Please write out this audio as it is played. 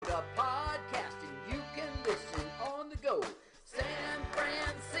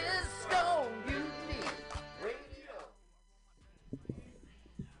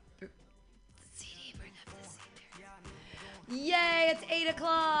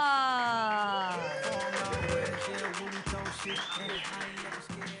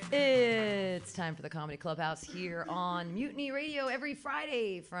It's time for the Comedy Clubhouse here on Mutiny Radio every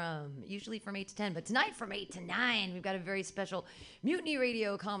Friday usually from 8 to 10, but tonight from 8 to 9. We've got a very special Mutiny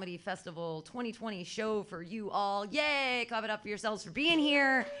Radio Comedy Festival 2020 show for you all. Yay! Clap it up for yourselves for being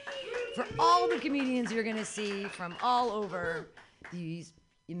here. For all the comedians you're going to see from all over these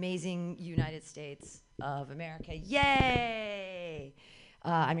amazing United States of America. Yay!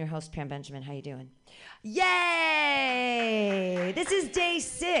 I'm your host, Pam Benjamin. How you doing? Yay! This is day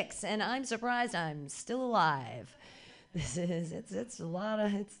 6, and I'm surprised I'm still alive. It's a lot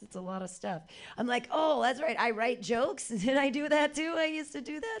of stuff. I'm like, oh, that's right. I write jokes. Did I do that too? I used to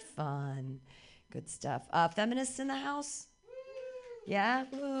do that. Fun, good stuff. Feminists in the house? Yeah?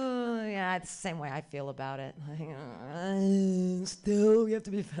 Ooh, yeah, it's the same way I feel about it. Like, still, you have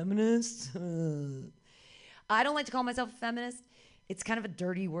to be feminist? I don't like to call myself a feminist. It's kind of a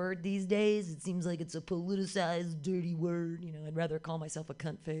dirty word these days. It seems like it's a politicized, dirty word. You know, I'd rather call myself a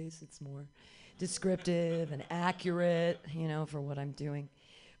cunt face. It's more descriptive and accurate, you know, for what I'm doing.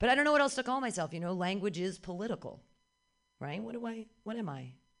 But I don't know what else to call myself. You know, language is political, right? What am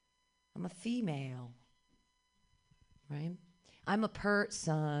I? I'm a female, right? I'm a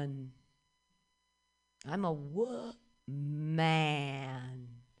person. I'm a man.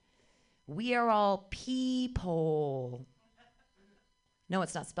 We are all people. No,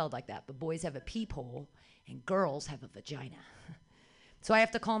 it's not spelled like that, but boys have a peephole and girls have a vagina. So I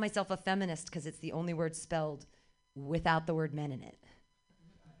have to call myself a feminist because it's the only word spelled without the word men in it.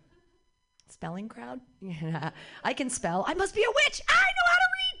 Spelling crowd? Yeah, I can spell. I must be a witch. I know how to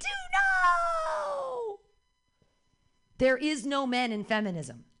read too. No! There is no men in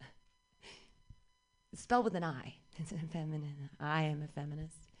feminism. It's spelled with an I. It's feminine. I am a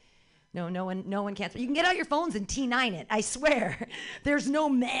feminist. No one can. You can get out your phones and T9 it. I swear. There's no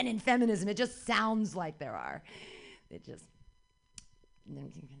men in feminism. It just sounds like there are.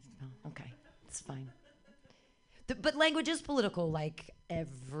 Okay, it's fine. But language is political. Like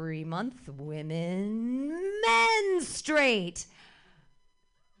every month, women menstruate.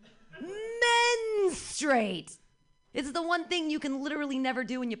 Menstruate. It's the one thing you can literally never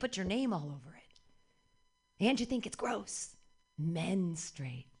do when you put your name all over it. And you think it's gross.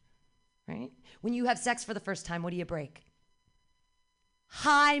 Menstruate. Right? When you have sex for the first time, what do you break?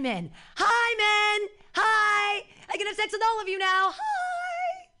 Hi, men. Hi, men. Hi. I can have sex with all of you now.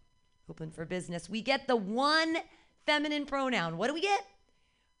 Hi. Open for business. We get the one feminine pronoun. What do we get?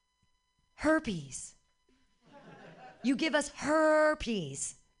 Herpes. You give us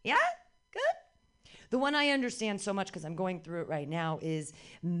herpes. Yeah? Good? The one I understand so much because I'm going through it right now is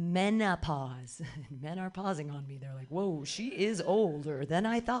menopause. Men are pausing on me. They're like, whoa, she is older than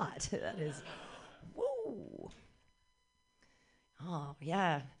I thought. That is, whoa. Oh,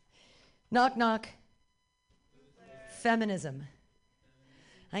 yeah. Knock, knock. Feminism.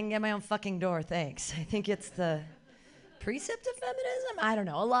 I can get my own fucking door, thanks. I think it's the precept of feminism? I don't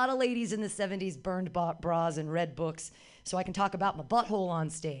know. A lot of ladies in the 70s burned bras and read books so I can talk about my butthole on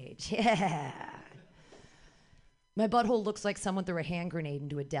stage. Yeah. My butthole looks like someone threw a hand grenade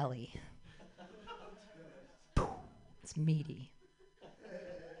into a deli. It's meaty.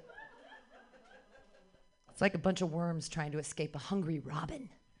 It's like a bunch of worms trying to escape a hungry robin.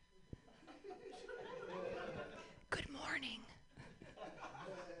 Good morning.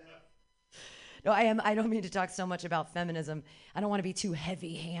 No, I don't mean to talk so much about feminism. I don't want to be too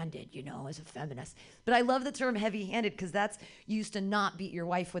heavy-handed, you know, as a feminist. But I love the term heavy-handed because that's used to not beat your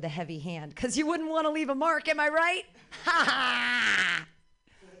wife with a heavy hand because you wouldn't want to leave a mark, am I right? Ha ha!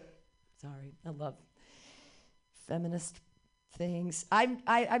 Sorry, I love feminist things. I'm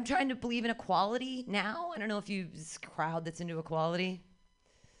trying to believe in equality now. I don't know if you, this crowd that's into equality.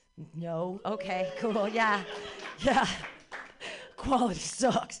 No? Okay, cool, yeah. Equality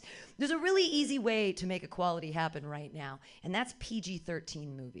sucks. There's a really easy way to make equality happen right now, and that's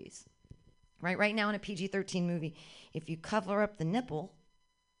PG-13 movies. Right now in a PG-13 movie, if you cover up the nipple,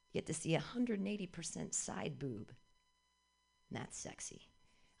 you get to see 180% side boob. And that's sexy.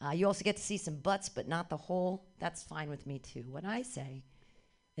 You also get to see some butts, but not the whole. That's fine with me too. What I say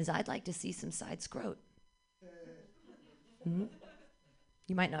is I'd like to see some side scrot. Mm-hmm.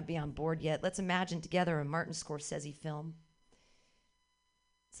 You might not be on board yet. Let's imagine together a Martin Scorsese film.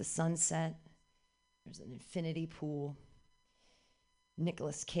 It's a sunset. There's an infinity pool.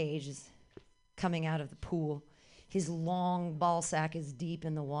 Nicolas Cage is coming out of the pool. His long ball sack is deep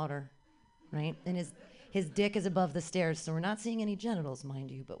in the water, right? And his dick is above the stairs, so we're not seeing any genitals,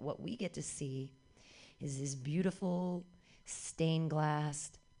 mind you, but what we get to see is his beautiful stained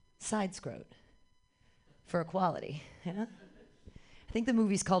glass side scrot for equality. Yeah? I think the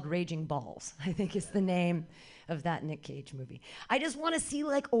movie's called Raging Balls. I think is the name of that Nick Cage movie. I just want to see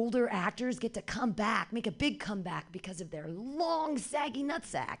like older actors get to come back, make a big comeback because of their long, saggy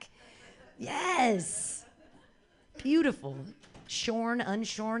nutsack. Yes. Beautiful. Shorn,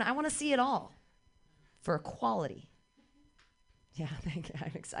 unshorn. I want to see it all for equality. Yeah,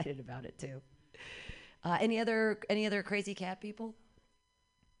 I'm excited about it too. Any other crazy cat people?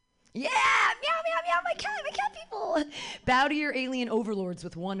 Yeah, meow, meow, meow, my cat people. Bow to your alien overlords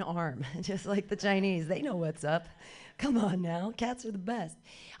with one arm, just like the Chinese. They know what's up. Come on now, cats are the best.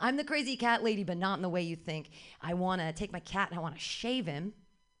 I'm the crazy cat lady, but not in the way you think. I want to take my cat and I want to shave him.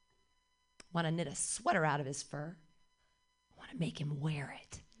 I want to knit a sweater out of his fur. I want to make him wear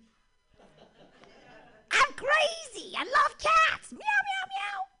it. I'm crazy. I love cats. Meow, meow,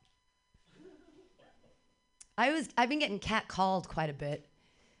 meow. I've been getting cat called quite a bit.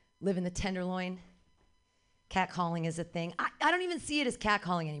 Live in the Tenderloin. Catcalling is a thing. I don't even see it as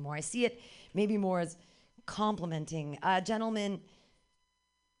catcalling anymore. I see it maybe more as complimenting. A gentleman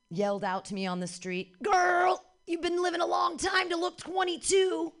yelled out to me on the street, "Girl, you've been living a long time to look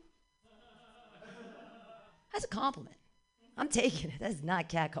 22. That's a compliment. I'm taking it. That's not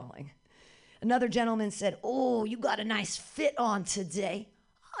catcalling. Another gentleman said, "Oh, you got a nice fit on today."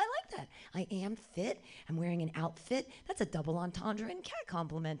 I like that. I am fit. I'm wearing an outfit. That's a double entendre in cat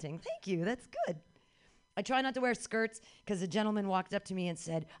complimenting. Thank you. That's good. I try not to wear skirts because a gentleman walked up to me and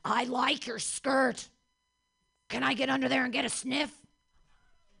said, "I like your skirt. Can I get under there and get a sniff?"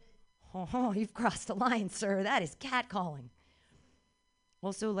 Oh, you've crossed the line, sir. That is catcalling.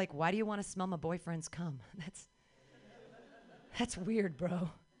 Also, like, why do you want to smell my boyfriend's cum? That's weird,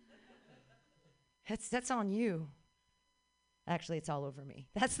 bro. That's on you. Actually, it's all over me.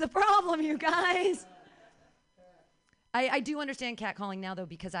 That's the problem, you guys. I do understand catcalling now, though,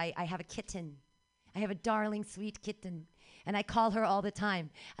 because I have a kitten. I have a darling, sweet kitten, and I call her all the time.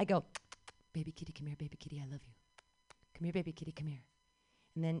 I go, "Baby kitty, come here, baby kitty, I love you. Come here, baby kitty, come here."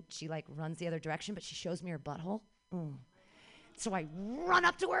 And then she, like, runs the other direction, but she shows me her butthole. So I run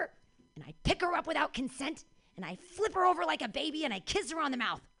up to her, and I pick her up without consent, and I flip her over like a baby, and I kiss her on the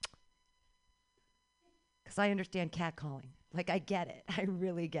mouth. Because I understand catcalling. Like, I get it. I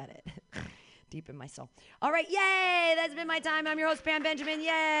really get it. Deep in my soul. All right, yay! That's been my time. I'm your host, Pam Benjamin.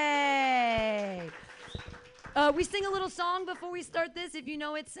 Yay! We sing a little song before we start this. If you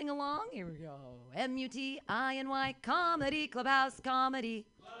know it, sing along. Here we go. MutinyRadio, Comedy Clubhouse, Comedy.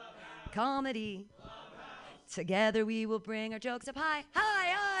 Clubhouse. Comedy. Clubhouse. Together we will bring our jokes up high.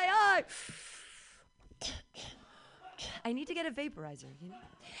 High, high, high. I need to get a vaporizer, you know?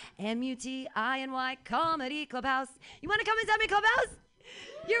 MutinyRadio, Comedy Clubhouse. You want to come inside my clubhouse?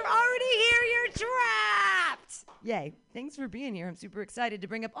 You're already here. You're trapped. Yay. Thanks for being here. I'm super excited to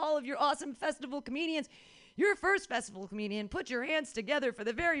bring up all of your awesome festival comedians. Your first festival comedian, put your hands together for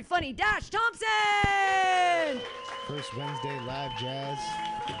the very funny Dash Thompson. First Wednesday, live jazz,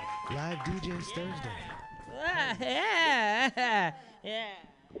 live DJs Thursday.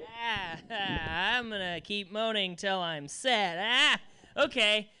 I'm gonna keep moaning till I'm sad.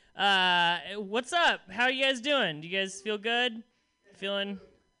 Okay. What's up? How are you guys doing? Do you guys feel good? Feeling?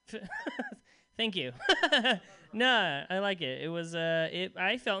 Thank you. No, I like it. It was.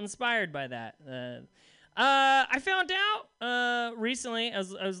 I felt inspired by that. I found out recently. I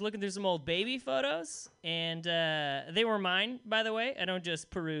was looking through some old baby photos, and they were mine, by the way. I don't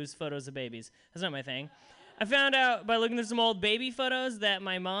just peruse photos of babies. That's not my thing. I found out by looking through some old baby photos that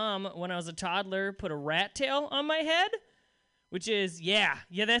my mom, when I was a toddler, put a rat tail on my head, which is, yeah,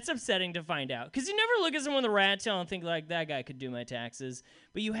 that's upsetting to find out. Because you never look at someone with a rat tail and think, like, that guy could do my taxes.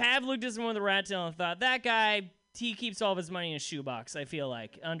 But you have looked at someone with a rat tail and thought, that guy, he keeps all of his money in a shoebox, I feel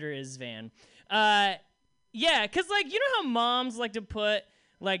like, under his van. Yeah, because, like, you know how moms like to put,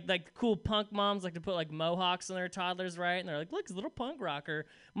 like cool punk moms like to put, like, mohawks on their toddlers, right? And they're like, look, he's a little punk rocker.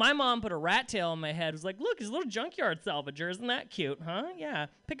 My mom put a rat tail on my head. Was like, look, he's a little junkyard salvager. Isn't that cute, huh? Yeah.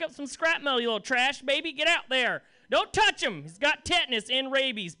 Pick up some scrap metal, you little trash baby. Get out there. Don't touch him. He's got tetanus and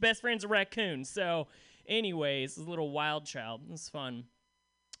rabies. Best friend's a raccoon. So, anyways, this little wild child. It's fun.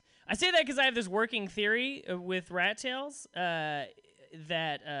 I say that because I have this working theory with rat tails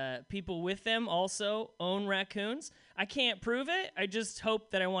that people with them also own raccoons. I can't prove it. I just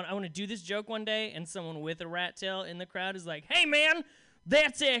hope that I want to do this joke one day, and someone with a rat tail in the crowd is like, "Hey, man,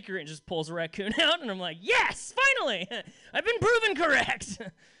 that's accurate," and just pulls a raccoon out, and I'm like, "Yes, finally, I've been proven correct."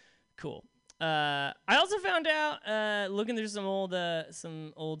 Cool. I also found out, looking through some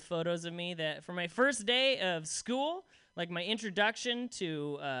old photos of me, that for my first day of school, like my introduction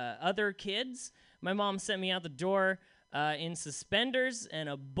to other kids, my mom sent me out the door in suspenders and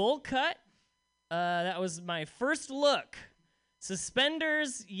a bowl cut. That was my first look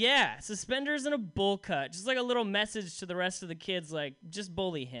Suspenders, yeah. Suspenders and a bowl cut. Just like a little message to the rest of the kids, like, just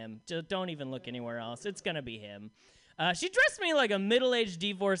bully him. Just don't even look anywhere else. It's going to be him. She dressed me like a middle-aged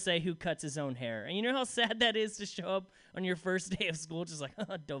divorcee who cuts his own hair. And you know how sad that is to show up on your first day of school just like,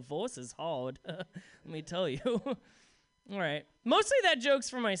 divorce is hard. Let me tell you. All right. Mostly that joke's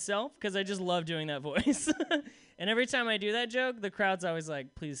for myself because I just love doing that voice. And every time I do that joke, the crowd's always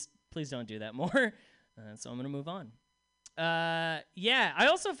like, please don't do that more. So I'm going to move on. Yeah, I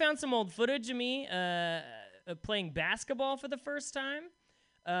also found some old footage of me playing basketball for the first time,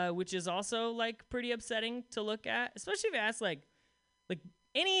 which is also like pretty upsetting to look at, especially if you ask like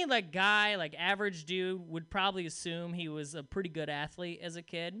any like guy, like average dude would probably assume he was a pretty good athlete as a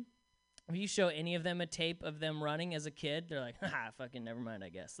kid. If you show any of them a tape of them running as a kid, they're like, fucking never mind, I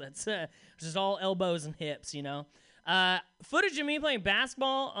guess. That's just all elbows and hips, you know? Footage of me playing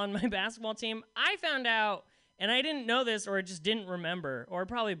basketball on my basketball team, I found out, and I didn't know this or I just didn't remember, or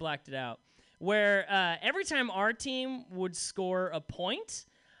probably blacked it out, where every time our team would score a point,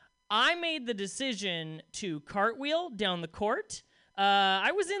 I made the decision to cartwheel down the court.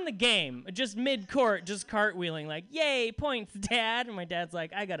 I was in the game, just mid-court, just cartwheeling, like, yay, points, Dad. And my dad's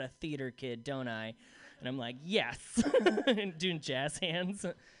like, I got a theater kid, don't I? And I'm like, yes, and doing jazz hands.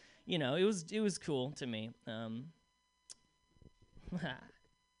 You know, it was cool to me.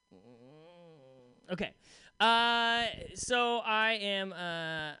 Okay. So I am,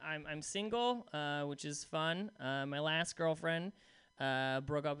 I'm single, which is fun. My last girlfriend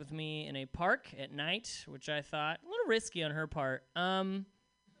broke up with me in a park at night, which I thought a little risky on her part.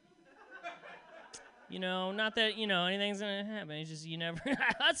 You know, not that, you know, anything's gonna happen. It's just, you never,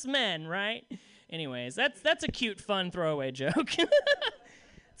 us men, right? Anyways, that's a cute, fun throwaway joke.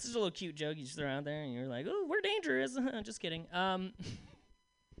 It's just a little cute joke you just throw out there, and you're like, oh, we're dangerous. Just kidding. I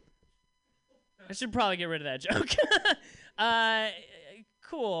should probably get rid of that joke.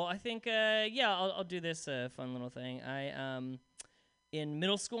 Cool. I think, yeah, I'll do this fun little thing. In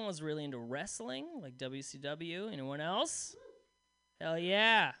middle school, I was really into wrestling, like WCW. Anyone else? Hell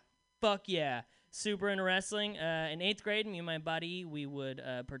yeah. Fuck yeah. Super into wrestling. In 8th grade, me and my buddy, we would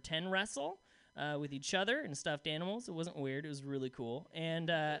pretend wrestle with each other and stuffed animals. It wasn't weird. It was really cool. And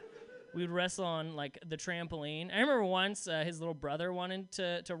we would wrestle on, like, the trampoline. I remember once his little brother wanted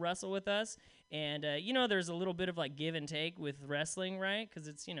to wrestle with us. And, you know, there's a little bit of, like, give and take with wrestling, right? Because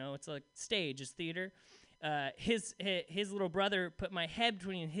it's, you know, it's like stage, it's theater. His little brother put my head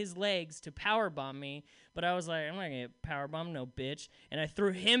between his legs to powerbomb me, but I was like, I'm not gonna get powerbombed, no bitch. And I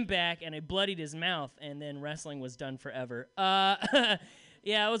threw him back, and I bloodied his mouth, and then wrestling was done forever. Yeah,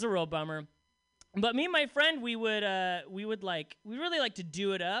 it was a real bummer. But me and my friend, we really like to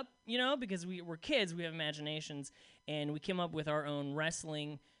do it up, you know, because we're kids, we have imaginations, and we came up with our own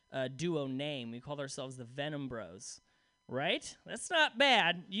wrestling duo name. We called ourselves the Venom Bros. Right? That's not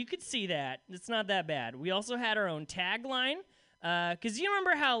bad. You could see that. It's not that bad. We also had our own tagline. Because you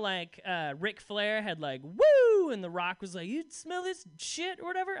remember how, like, Ric Flair had, like, woo! And The Rock was like, you smell this shit or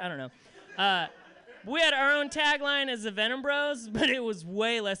whatever? I don't know. We had our own tagline as the Venom Bros, but it was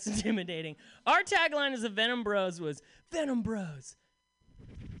way less intimidating. Our tagline as the Venom Bros was, Venom Bros.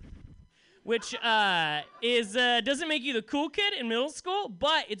 Which doesn't make you the cool kid in middle school,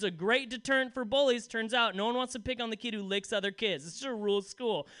 but it's a great deterrent for bullies. Turns out no one wants to pick on the kid who licks other kids. It's just a rule of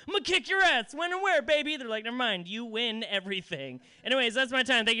school. I'm going to kick your ass. When and where, baby? They're like, never mind. You win everything. Anyways, that's my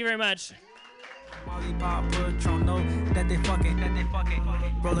time. Thank you very much.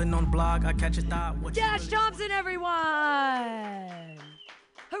 Rolling on the block, I catch a thought. Dash Thompson, everyone!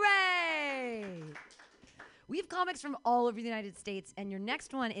 Hooray! We have comics from all over the United States, and your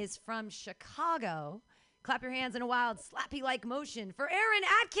next one is from Chicago. Clap your hands in a wild, slappy-like motion for Aaron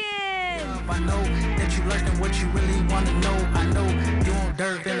Atkins! I know that you learned what you really want to know. I know you won't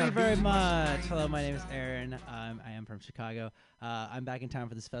dirt. Thank you very much. Hello, my name is Aaron. I am from Chicago. I'm back in town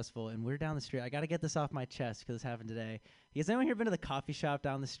for this festival, and we're down the street. I got to get this off my chest because this happened today. Has anyone here been to the coffee shop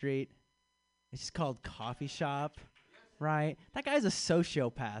down the street? It's just called Coffee Shop, right? That guy's a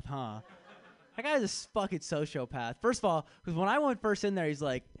sociopath, huh? That guy's a fucking sociopath. First of all, because when I went first in there, he's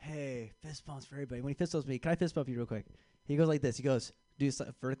like, hey, fist bumps for everybody. When he fist bumps me, can I fist bump you real quick? He goes like this. He goes, do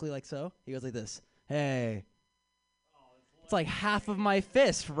vertically like so. He goes like this. Hey. It's like half of my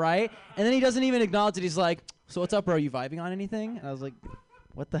fist, right? And then he doesn't even acknowledge it. He's like, so what's up, bro? Are you vibing on anything? And I was like,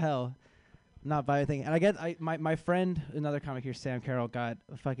 what the hell? I'm not vibing. And my friend, another comic here, Sam Carroll, got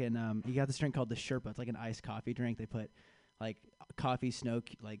a fucking, he got this drink called the Sherpa. It's like an iced coffee drink. They put like coffee,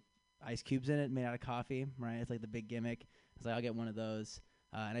 like ice cubes in it, made out of coffee, right? It's like the big gimmick. I was like, I'll get one of those.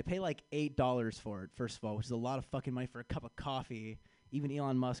 And I pay like $8 for it, first of all, which is a lot of fucking money for a cup of coffee. Even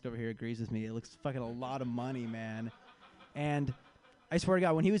Elon Musk over here agrees with me. It looks fucking a lot of money, man. And I swear to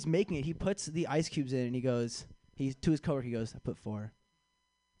God, when he was making it, he puts the ice cubes in and he goes, to his coworker, he goes, I put 4.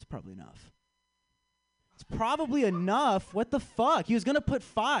 It's probably enough. It's probably enough? What the fuck? He was going to put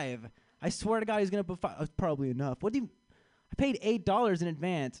 5. I swear to God, he was going to put 5. It's probably enough. I paid $8 in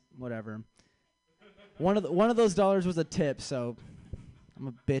advance. Whatever. One of those dollars was a tip, so I'm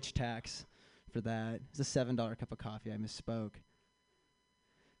a bitch tax for that. It's a $7 cup of coffee. I misspoke.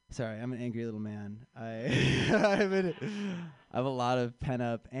 Sorry, I'm an angry little man. I have a lot of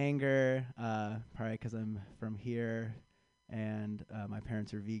pent-up anger, probably because I'm from here, and my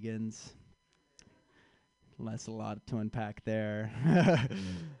parents are vegans. That's a lot to unpack there.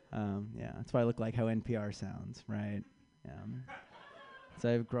 Yeah, that's why I look like how NPR sounds, right? Yeah.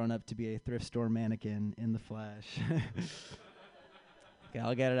 So I've grown up to be a thrift store mannequin in the flesh. Okay,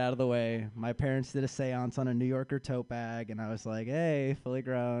 I'll get it out of the way. My parents did a seance on a New Yorker tote bag, and I was like, hey, fully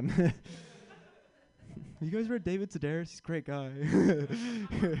grown. You guys read David Sedaris? He's a great guy.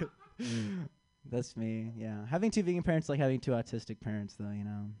 That's me, yeah. Having 2 vegan parents is like having 2 autistic parents, though, you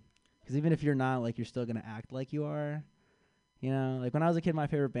know. Because even if you're not, like, you're still going to act like you are. You know, like, when I was a kid, my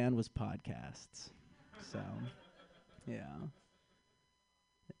favorite band was Podcasts. So, yeah.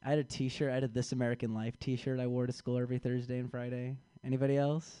 I had a T-shirt. I had a This American Life T-shirt I wore to school every Thursday and Friday. Anybody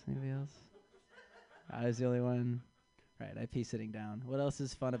else? I was the only one. Right, I pee sitting down. What else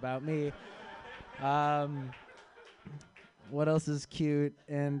is fun about me? What else is cute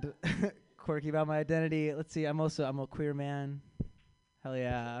and quirky about my identity? Let's see. I'm a queer man. Hell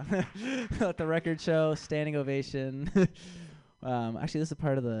yeah. At the record show, standing ovation. Actually, this is a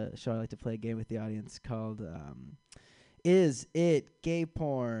part of the show I like to play a game with the audience called Is It Gay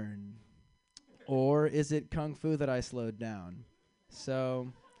Porn? Or is it Kung Fu that I slowed down? So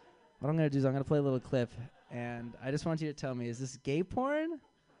what I'm going to do is I'm going to play a little clip, and I just want you to tell me, is this gay porn,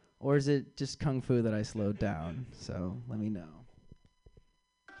 or is it just Kung Fu that I slowed down? So let me know.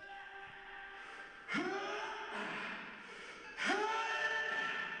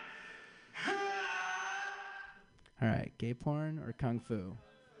 All right, gay porn or Kung Fu?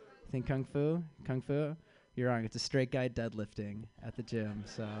 Think Kung Fu? Kung Fu? You're wrong. It's a straight guy deadlifting at the gym,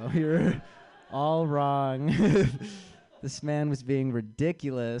 so you're all wrong. This man was being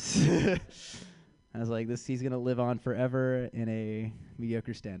ridiculous. I was like, he's going to live on forever in a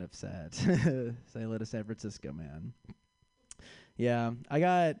mediocre stand-up set. Say hello to San Francisco, man. Yeah, I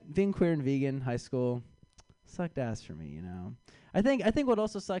got being queer and vegan high school sucked ass for me, you know. I think what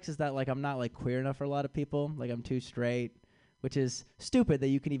also sucks is that, like, I'm not, like, queer enough for a lot of people. Like, I'm too straight, which is stupid that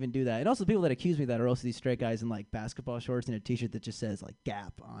you can even do that. And also people that accuse me of that are also these straight guys in, like, basketball shorts and a T-shirt that just says, like,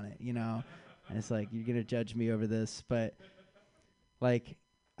 Gap on it, you know. And it's like, you're going to judge me over this. But, like,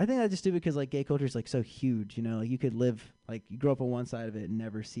 I think that's just stupid because, like, gay culture is, like, so huge, you know. Like, you could live, like, you grow up on one side of it and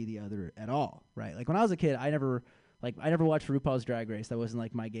never see the other at all, right? Like, when I was a kid, I never watched RuPaul's Drag Race. That wasn't,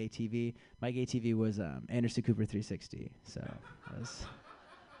 like, my gay TV. My gay TV was Anderson Cooper 360. So, that was,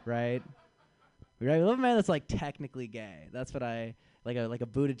 right? I love a man that's, like, technically gay. That's what I, like a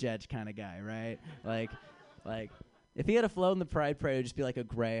Buttigieg kind of guy, right? Like, if he had a float in the Pride Parade, it would just be like a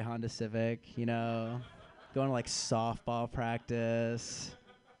gray Honda Civic, you know, going to, like, softball practice.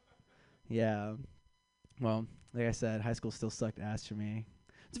 Yeah. Well, like I said, high school still sucked ass for me.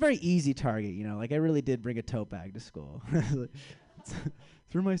 It's a very easy target, you know. Like, I really did bring a tote bag to school. It's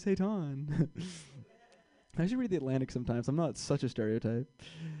for my Satan. I should read The Atlantic sometimes. I'm not such a stereotype.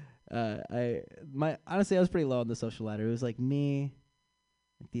 Honestly, I was pretty low on the social ladder. It was like me,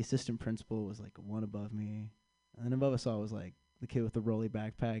 the assistant principal was like one above me, and then above us all was like the kid with the rolly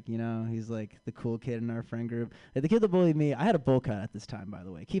backpack, you know? He's like the cool kid in our friend group. Like, the kid that bullied me, I had a bowl cut at this time, by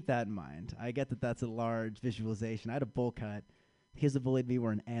the way. Keep that in mind. I get that that's a large visualization. I had a bowl cut. The kids that bullied me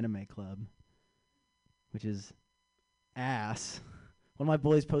were an anime club, which is ass. One of my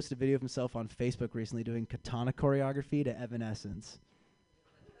bullies posted a video of himself on Facebook recently doing katana choreography to Evanescence.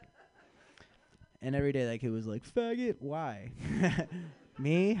 And every day that kid was like, faggot, why?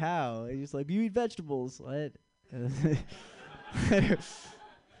 Me? How? He's just like, you eat vegetables. What?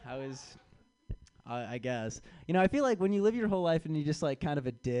 I guess. You know, I feel like when you live your whole life and you just, like, kind of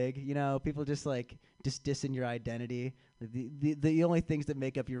a dig, you know, people just, like, just dissing your identity. Like, the only things that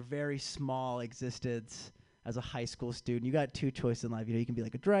make up your very small existence as a high school student, you got 2 choices in life. You know, you can be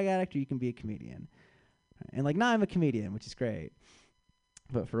like a drug addict or you can be a comedian. And, like, now I'm a comedian, which is great.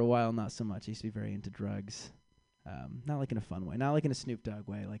 But for a while, not so much. I used to be very into drugs. Not like in a fun way. Not like in a Snoop Dogg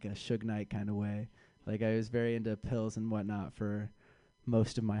way, like a Suge Knight kind of way. Like, I was very into pills and whatnot for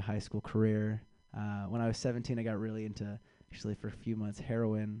most of my high school career. When I was 17, I got really into, actually for a few months,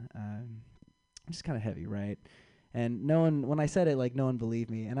 heroin. Just kind of heavy, right? And when I said it, like, no one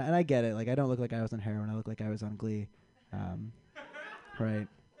believed me. And I get it. Like, I don't look like I was on heroin. I look like I was on Glee. Right.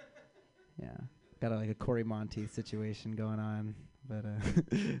 Yeah. Got like a Corey Monteith situation going on. But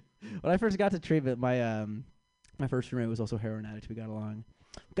when I first got to treatment, my first roommate was also a heroin addict. We got along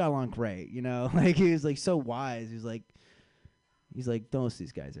great, you know. Like he was like so wise. He's like, don't listen to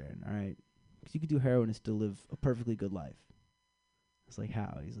these guys, Aaron. All right, because you could do heroin and still live a perfectly good life. It's like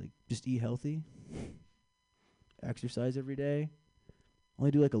how? He's like, just eat healthy, exercise every day,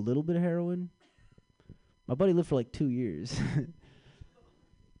 only do like a little bit of heroin. My buddy lived for like 2 years.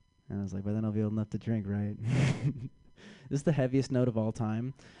 And I was like, by then I'll be old enough to drink, right? This is the heaviest note of all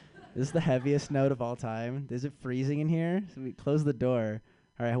time. This is the heaviest note of all time. Is it freezing in here? So we close the door.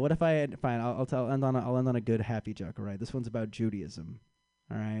 All right. What if I fine? I'll end on a good happy joke. All right. This one's about Judaism.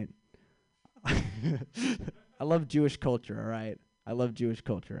 All right. I love Jewish culture. All right. I love Jewish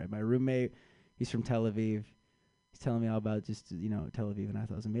culture. Right? My roommate, he's from Tel Aviv. He's telling me all about just Tel Aviv, and I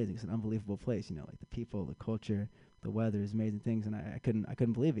thought it was amazing. It's an unbelievable place. Like the people, the culture, the weather is amazing things, and I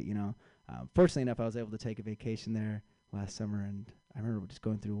couldn't believe it. Fortunately enough, I was able to take a vacation there last summer, and I remember just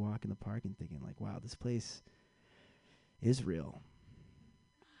going through a walk in the park and thinking, like, wow, this place is real.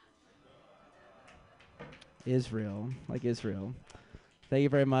 Israel, like Israel. Thank you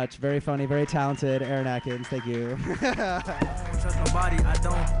very much. Very funny, very talented, Aaron Atkins. Thank you.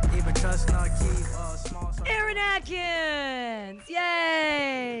 Aaron Atkins!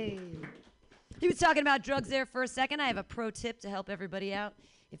 Yay! He was talking about drugs there for a second. I have a pro tip to help everybody out.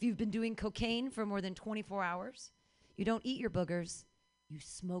 If you've been doing cocaine for more than 24 hours, you don't eat your boogers, you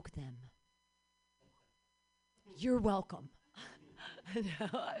smoke them. You're welcome.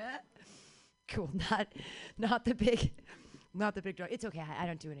 Cool. Not the big drug. It's okay. I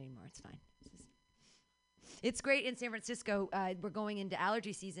don't do it anymore. It's fine. It's great in San Francisco. We're going into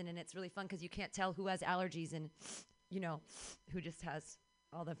allergy season, and it's really fun because you can't tell who has allergies and, who just has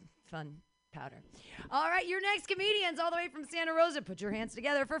all the fun powder. All right, your next comedians all the way from Santa Rosa. Put your hands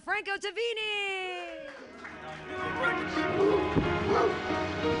together for Franco Tavini.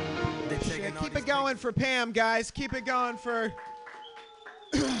 Keep it going for Pam, guys. Keep it going for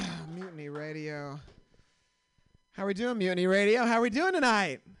Mutiny Radio. How we doing, Mutiny Radio? How we doing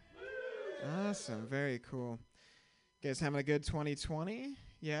tonight? Awesome. Very cool. You guys having a good 2020?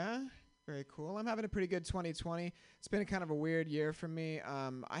 Yeah? Very cool. I'm having a pretty good 2020. It's been kind of a weird year for me.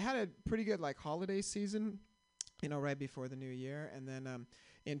 I had a pretty good holiday season, right before the new year. And then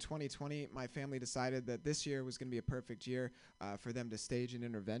in 2020, my family decided that this year was going to be a perfect year for them to stage an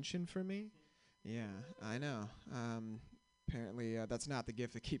intervention for me. Yeah, I know. Apparently, that's not the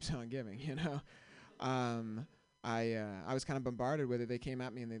gift that keeps on giving, I was kind of bombarded with it. They came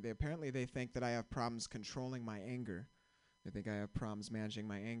at me, and they apparently think that I have problems controlling my anger. They think I have problems managing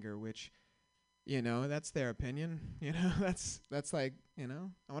my anger, which, that's their opinion. That's like, I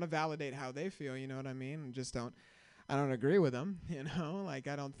want to validate how they feel. You know what I mean? I don't agree with them.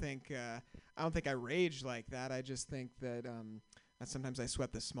 I don't think I rage like that. I just think that sometimes I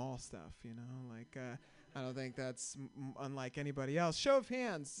sweat the small stuff. I don't think that's unlike anybody else. Show of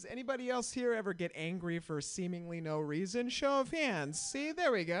hands. Does anybody else here ever get angry for seemingly no reason? Show of hands. See,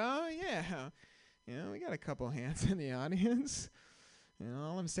 there we go. Yeah. We got a couple hands in the audience.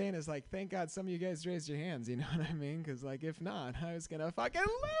 All I'm saying is, thank God some of you guys raised your hands, you know what I mean? Because, if not, I was going to fucking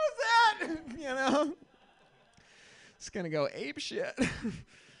lose it, It's going to go ape shit.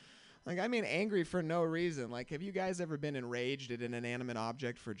 I mean angry for no reason. Have you guys ever been enraged at an inanimate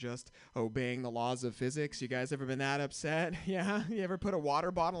object for just obeying the laws of physics? You guys ever been that upset? Yeah? You ever put a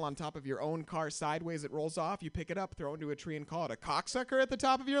water bottle on top of your own car sideways, it rolls off, you pick it up, throw it into a tree, and call it a cocksucker at the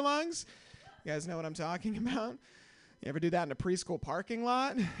top of your lungs? You guys know what I'm talking about? You ever do that in a preschool parking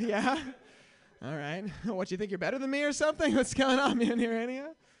lot? Yeah? All right. What, you think you're better than me or something? What's going on, Munirania?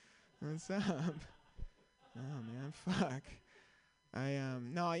 What's up? Oh, man, fuck.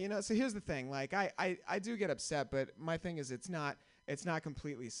 So here's the thing. I do get upset, but my thing is it's not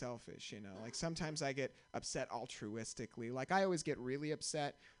completely selfish, sometimes I get upset altruistically. I always get really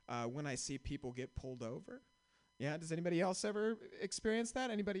upset when I see people get pulled over. Yeah, does anybody else ever experience that?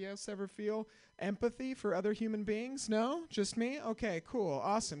 Anybody else ever feel empathy for other human beings? No? Just me? Okay, cool.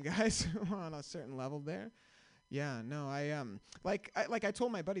 Awesome, guys. We're on a certain level there. Yeah, no, I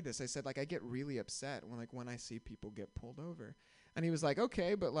told my buddy this. I said, I get really upset when I see people get pulled over. And he was like,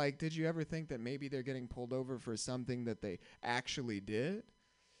 okay, but did you ever think that maybe they're getting pulled over for something that they actually did?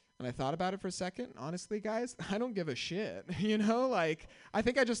 And I thought about it for a second. Honestly, guys, I don't give a shit. I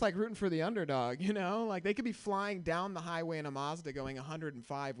think I just like rooting for the underdog, they could be flying down the highway in a Mazda going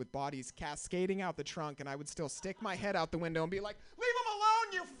 105 with bodies cascading out the trunk, and I would still stick my head out the window and be like, leave them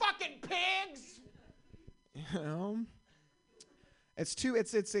alone, you fucking pigs!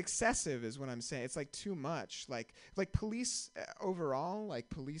 It's excessive is what I'm saying. It's like too much. Like police overall, like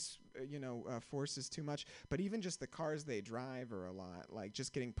police force is too much. But even just the cars they drive are a lot. Like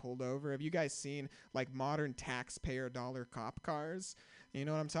just getting pulled over. Have you guys seen like modern taxpayer dollar cop cars? You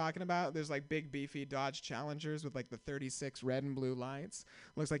know what I'm talking about? There's like big beefy Dodge Challengers with like the 36 red and blue lights.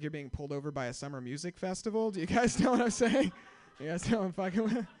 Looks like you're being pulled over by a summer music festival. Do you guys know what I'm saying? You guys know what I'm fucking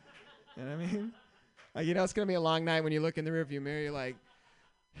with? You know what I mean? Like, it's going to be a long night when you look in the rearview mirror. You're like,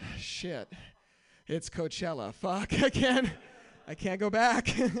 shit, it's Coachella. Fuck, I can't go back.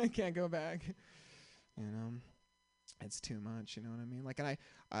 I can't go back. It's too much. You know what I mean? Like, and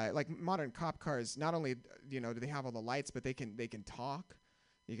I like modern cop cars. Not only do they have all the lights, but they can talk.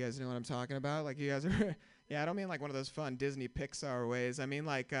 You guys know what I'm talking about? Like, you guys are. Yeah, I don't mean like one of those fun Disney Pixar ways. I mean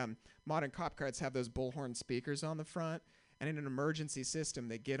like modern cop cars have those bullhorn speakers on the front. And in an emergency system,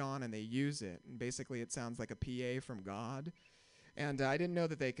 they get on and they use it. And basically, it sounds like a PA from God. And I didn't know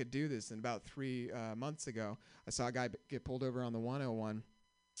that they could do this. And about 3 months ago, I saw a guy get pulled over on the 101.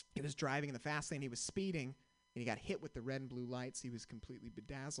 He was driving in the fast lane. He was speeding. And he got hit with the red and blue lights. He was completely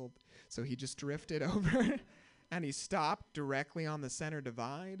bedazzled. So he just drifted over. And he stopped directly on the center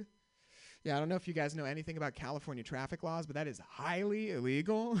divide. Yeah, I don't know if you guys know anything about California traffic laws, but that is highly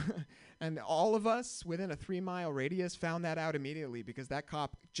illegal. And all of us within a 3-mile radius found that out immediately because that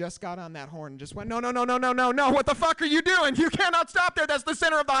cop just got on that horn and just went, no, what the fuck are you doing? You cannot stop there. That's the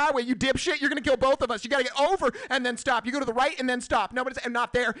center of the highway, you dipshit. You're going to kill both of us. You got to get over and then stop. You go to the right and then stop. Nobody's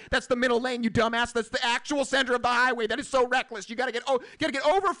not there. That's the middle lane, you dumbass. That's the actual center of the highway. That is so reckless. You got to get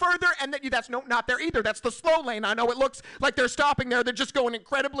over further, and then that's not there either. That's the slow lane. I know it looks like they're stopping there. They're just going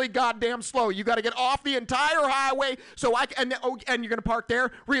incredibly goddamn slow. You got to get off the entire highway and you're going to park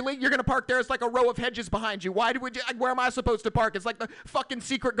there? Really? You're going to park there? It's like a row of hedges behind you. Where am I supposed to park? It's like the fucking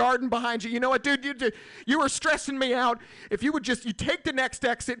secret garden behind you. You know what, dude? You are stressing me out. If you would you take the next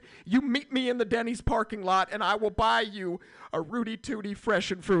exit, you meet me in the Denny's parking lot, and I will buy you a Rooty Tooty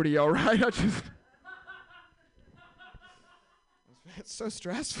fresh and fruity, all right? It's so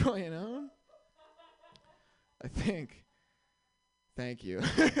stressful, I think. Thank you.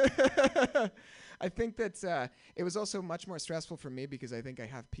 I think that it was also much more stressful for me because I think I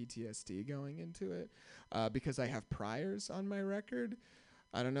have PTSD going into it because I have priors on my record.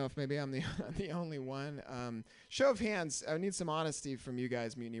 I don't know if maybe I'm the only one. Show of hands, I need some honesty from you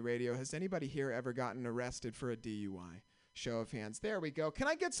guys, Mutiny Radio. Has anybody here ever gotten arrested for a DUI? Show of hands. There we go. Can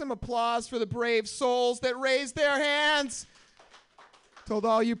I get some applause for the brave souls that raised their hands? Told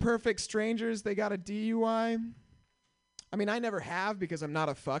all you perfect strangers they got a DUI. I mean, I never have because I'm not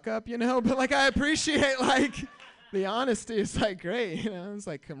a fuck up, but like I appreciate like the honesty. It's like great, it's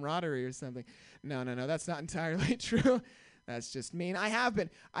like camaraderie or something. No, that's not entirely true. That's just mean. I have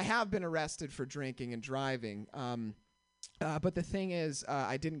been arrested for drinking and driving. But the thing is,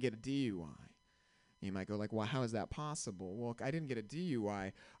 I didn't get a DUI. You might go like, well, how is that possible? Well, I didn't get a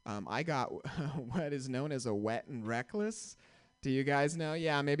DUI. I got what is known as a wet and reckless. Do you guys know?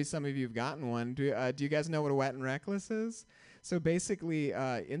 Yeah, maybe some of you have gotten one. Do you guys know what a wet and reckless is? So basically,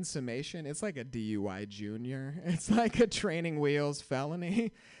 in summation, it's like a DUI junior. It's like a training wheels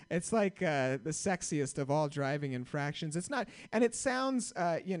felony. It's like the sexiest of all driving infractions. It's not, and it sounds,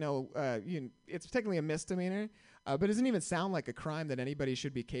 it's technically a misdemeanor, but it doesn't even sound like a crime that anybody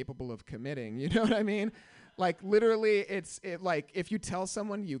should be capable of committing. You know what I mean? Like literally, like if you tell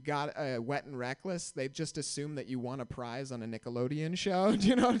someone you got a wet and reckless, they just assume that you won a prize on a Nickelodeon show. Do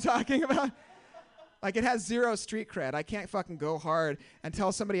you know what I'm talking about? Like it has zero street cred. I can't fucking go hard and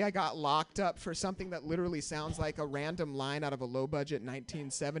tell somebody I got locked up for something that literally sounds like a random line out of a low-budget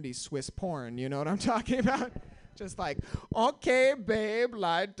 1970s Swiss porn. You know what I'm talking about? Just like, okay, babe,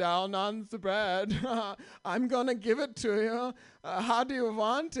 lie down on the bed. I'm gonna give it to you. How do you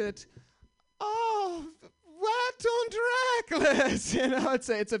want it? Oh, wet and reckless.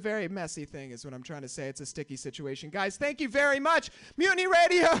 It's a very messy thing is what I'm trying to say. It's a sticky situation. Guys, thank you very much. Mutiny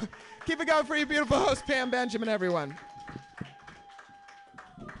Radio. Keep it going for your beautiful host, Pam Benjamin, everyone.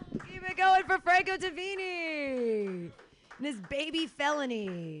 Keep it going for Franco Davini and his baby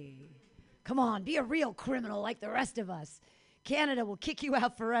felony. Come on, be a real criminal like the rest of us. Canada will kick you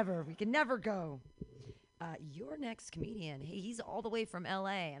out forever. We can never go. Your next comedian, he's all the way from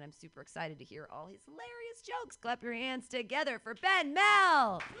LA, and I'm super excited to hear all his hilarious jokes. Clap your hands together for Ben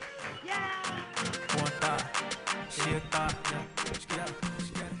Mel. Yeah.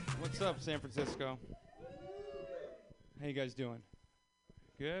 What's up, San Francisco? How you guys doing?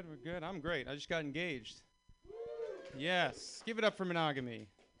 Good, we're good. I'm great. I just got engaged. Yes, give it up for monogamy.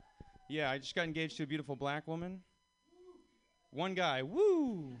 Yeah, I just got engaged to a beautiful black woman. One guy,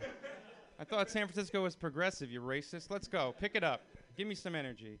 woo! I thought San Francisco was progressive, you racist. Let's go, pick it up. Give me some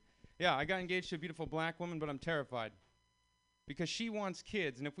energy. Yeah, I got engaged to a beautiful black woman, but I'm terrified. Because she wants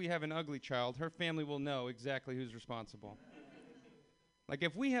kids, and if we have an ugly child, her family will know exactly who's responsible. Like,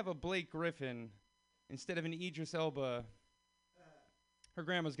 if we have a Blake Griffin instead of an Idris Elba, her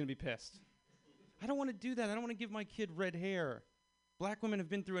grandma's going to be pissed. I don't want to do that. I don't want to give my kid red hair. Black women have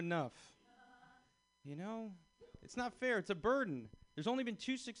been through enough. You know? It's not fair. It's a burden. There's only been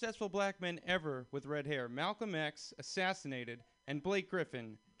 2 successful black men ever with red hair. Malcolm X, assassinated, and Blake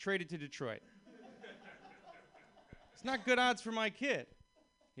Griffin, traded to Detroit. It's not good odds for my kid,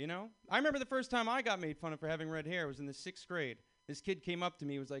 you know? I remember the first time I got made fun of for having red hair was in the 6th grade. This kid came up to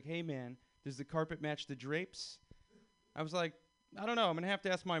me, was like, "Hey, man, does the carpet match the drapes?" I was like, "I don't know. I'm going to have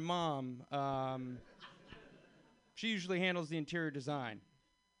to ask my mom. She usually handles the interior design."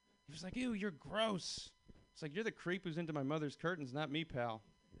 He was like, "Ew, you're gross." It's like, "You're the creep who's into my mother's curtains, not me, pal."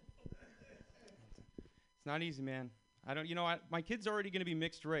 It's not easy, man. My kid's already going to be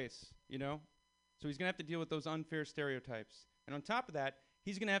mixed race, you know? So he's going to have to deal with those unfair stereotypes. And on top of that,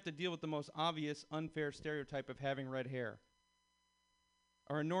 he's going to have to deal with the most obvious unfair stereotype of having red hair.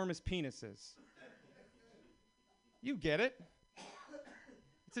 Our enormous penises. You get it.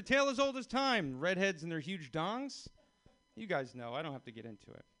 It's a tale as old as time. Redheads and their huge dongs. You guys know. I don't have to get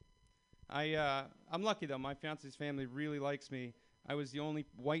into it. I'm lucky, though. My fiance's family really likes me. I was the only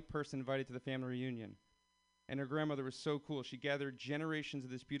white person invited to the family reunion. And her grandmother was so cool. She gathered generations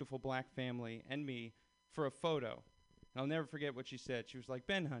of this beautiful black family and me for a photo. And I'll never forget what she said. She was like,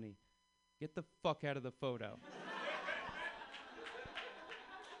 "Ben, honey, get the fuck out of the photo."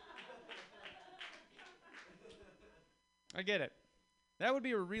 I get it. That would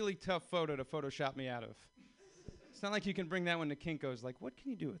be a really tough photo to Photoshop me out of. It's not like you can bring that one to Kinko's. Like, what can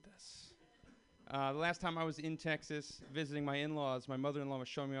you do with this? The last time I was in Texas visiting my in-laws, my mother-in-law was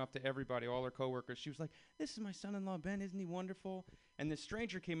showing me off to everybody, all her coworkers. She was like, "This is my son-in-law, Ben. Isn't he wonderful?" And this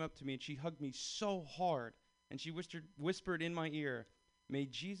stranger came up to me, and she hugged me so hard, and she whispered in my ear, "May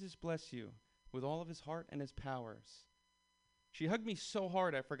Jesus bless you with all of his heart and his powers." She hugged me so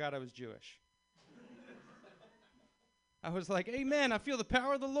hard, I forgot I was Jewish. I was like, "Amen, I feel the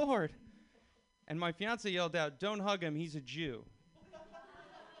power of the Lord." And my fiance yelled out, "Don't hug him, he's a Jew."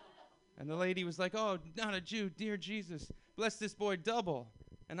 And the lady was like, "Oh, not a Jew, dear Jesus, bless this boy double."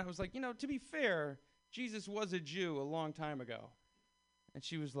 And I was like, to be fair, Jesus was a Jew a long time ago. And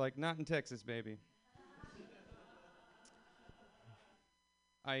she was like, "Not in Texas, baby."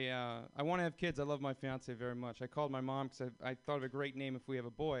 I want to have kids. I love my fiance very much. I called my mom because I thought of a great name if we have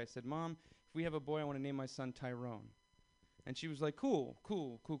a boy. I said, "Mom, if we have a boy, I want to name my son Tyrone." And she was like, cool.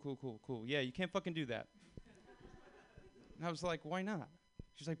 Yeah, you can't fucking do that. And I was like, "Why not?"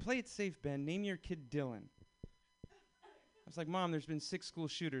 She's like, "Play it safe, Ben. Name your kid Dylan." I was like, "Mom, there's been 6 school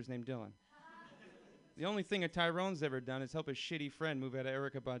shooters named Dylan. The only thing a Tyrone's ever done is help a shitty friend move out of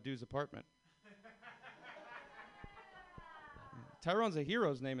Erykah Badu's apartment." Tyrone's a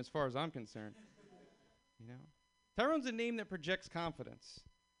hero's name as far as I'm concerned. Tyrone's a name that projects confidence.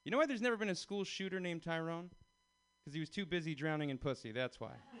 You know why there's never been a school shooter named Tyrone? Because he was too busy drowning in pussy, that's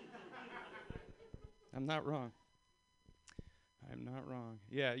why. I'm not wrong. I'm not wrong.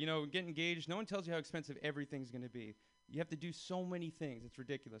 Yeah, get engaged, no one tells you how expensive everything's going to be. You have to do so many things, it's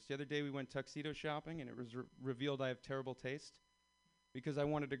ridiculous. The other day we went tuxedo shopping, and it was revealed I have terrible taste because I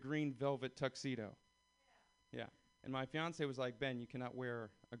wanted a green velvet tuxedo. Yeah. And my fiance was like, "Ben, you cannot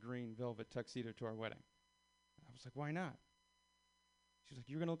wear a green velvet tuxedo to our wedding." I was like, "Why not?" She's like,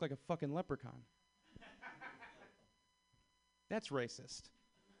 "You're going to look like a fucking leprechaun." That's racist.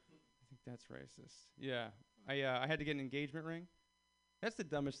 I think that's racist. Yeah. I had to get an engagement ring. That's the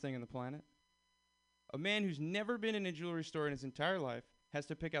dumbest thing on the planet. A man who's never been in a jewelry store in his entire life has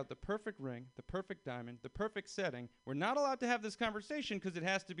to pick out the perfect ring, the perfect diamond, the perfect setting. We're not allowed to have this conversation because it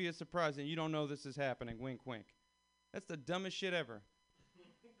has to be a surprise and you don't know this is happening. Wink, wink. That's the dumbest shit ever.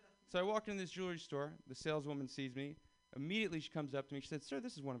 So I walked into this jewelry store. The saleswoman sees me. Immediately she comes up to me. She said, "Sir,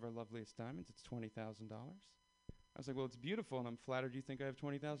 this is one of our loveliest diamonds. It's $20,000. I was like, "Well, it's beautiful, and I'm flattered you think I have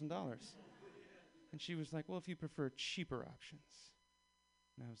 $20,000. And she was like, "Well, if you prefer cheaper options."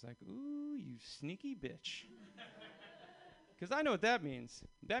 And I was like, "Ooh, you sneaky bitch." Because I know what that means.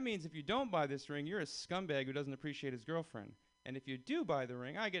 That means if you don't buy this ring, you're a scumbag who doesn't appreciate his girlfriend. And if you do buy the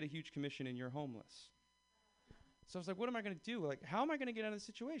ring, I get a huge commission and you're homeless. So I was like, "What am I going to do? Like, how am I going to get out of the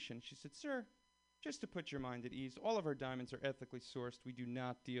situation?" She said, "Sir, just to put your mind at ease, all of our diamonds are ethically sourced. We do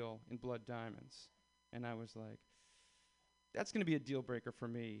not deal in blood diamonds." And I was like, that's going to be a deal breaker for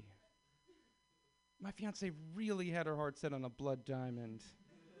me. My fiance really had her heart set on a blood diamond.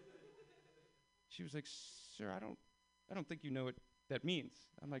 She was like, "Sir, I don't think you know what that means."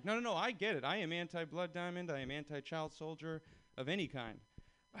 I'm like, no, I get it. I am anti-blood diamond. I am anti-child soldier. of any kind.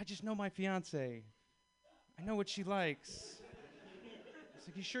 I just know my fiance. I know what she likes. It's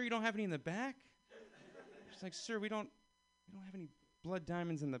like, you sure you don't have any in the back? She's like, sir, we don't have any blood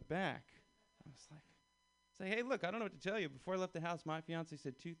diamonds in the back. I was like, hey, look, I don't know what to tell you. Before I left the house, my fiance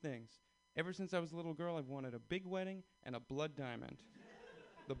said 2 things. Ever since I was a little girl, I've wanted a big wedding and a blood diamond.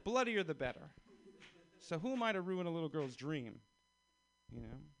 The bloodier, the better. So who am I to ruin a little girl's dream? You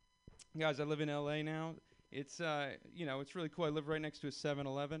know? Guys, I live in L.A. now. It's, it's really cool. I live right next to a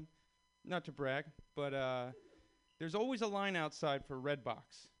 7-Eleven. Not to brag, but there's always a line outside for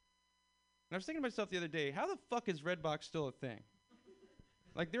Redbox. And I was thinking to myself the other day, how the fuck is Redbox still a thing?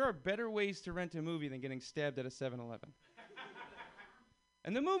 Like, there are better ways to rent a movie than getting stabbed at a 7-Eleven.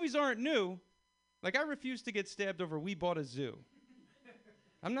 And the movies aren't new. Like, I refuse to get stabbed over We Bought a Zoo.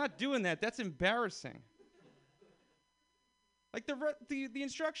 I'm not doing that. That's embarrassing. Like, the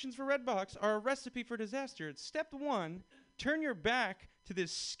instructions for Redbox are a recipe for disaster. It's step 1, turn your back to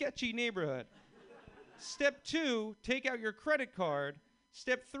this sketchy neighborhood. Step 2, take out your credit card.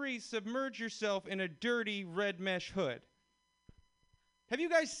 Step 3, submerge yourself in a dirty red mesh hood. Have you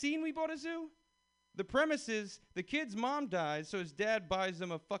guys seen We Bought a Zoo? The premise is the kid's mom dies, so his dad buys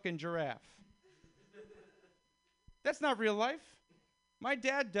him a fucking giraffe. That's not real life. My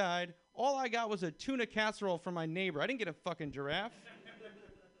dad died. All I got was a tuna casserole from my neighbor. I didn't get a fucking giraffe.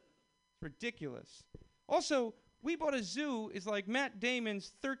 It's ridiculous. Also, We Bought a Zoo is like Matt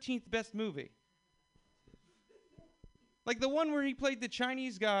Damon's 13th best movie. Like the one where he played the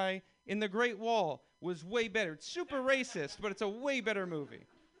Chinese guy in The Great Wall was way better. It's super racist, but it's a way better movie.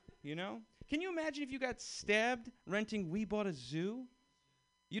 You know? Can you imagine if you got stabbed renting We Bought a Zoo?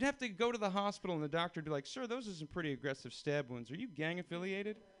 You'd have to go to the hospital and the doctor would be like, sir, those are some pretty aggressive stab wounds. Are you gang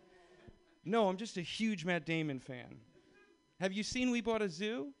affiliated? No, I'm just a huge Matt Damon fan. Have you seen We Bought a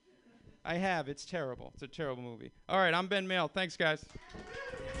Zoo? I have. It's terrible. It's a terrible movie. All right, I'm Ben Mail. Thanks, guys.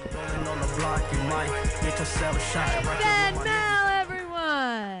 Ben Mail,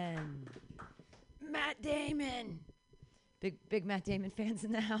 everyone. Matt Damon. Big Matt Damon fans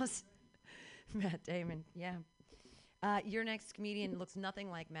in the house. Matt Damon, yeah. Your next comedian looks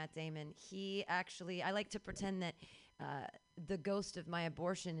nothing like Matt Damon. He actually, I like to pretend that the ghost of my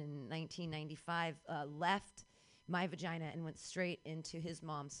abortion in 1995 left my vagina and went straight into his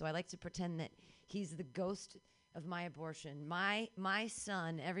mom. So I like to pretend that he's the ghost of my abortion. My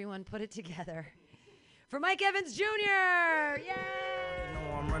son, everyone put it together. For Mike Evans Jr. Yay! You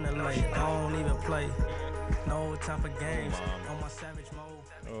know I'm running late. I don't even play. No time for games. On my savage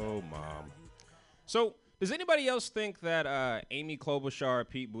mode. Oh, Mom. So, does anybody else think that Amy Klobuchar,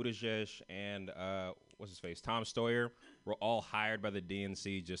 Pete Buttigieg, and what's his face, Tom Sawyer, were all hired by the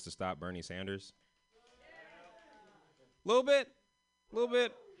DNC just to stop Bernie Sanders? Little bit.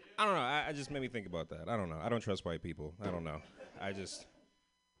 I don't know. I just made me think about that. I don't know. I don't trust white people. I don't know.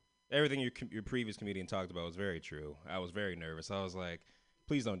 Everything your previous comedian talked about was very true. I was very nervous. I was like,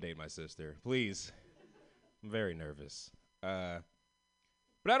 please don't date my sister. Please. I'm very nervous.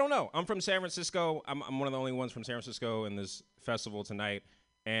 But I don't know. I'm from San Francisco. I'm one of the only ones from San Francisco in this festival tonight.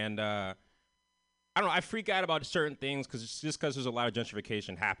 And I don't know. I freak out about certain things because there's a lot of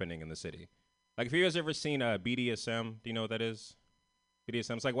gentrification happening in the city. Like, have you guys ever seen BDSM? Do you know what that is?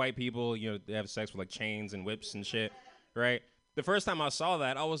 BDSM. It's like white people, they have sex with like chains and whips and shit, right? The first time I saw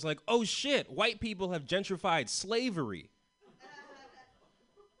that, I was like, oh shit, white people have gentrified slavery.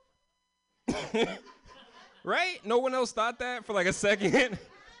 Right? No one else thought that for like a second?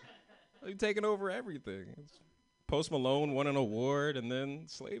 They've taken over everything. Post Malone won an award, and then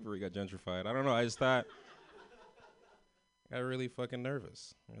slavery got gentrified. I don't know. I just thought, I got really fucking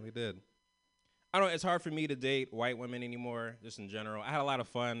nervous. I really did. I don't know. It's hard for me to date white women anymore, just in general. I had a lot of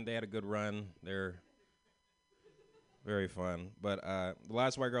fun. They had a good run. They're very fun. But the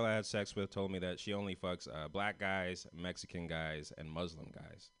last white girl I had sex with told me that she only fucks black guys, Mexican guys, and Muslim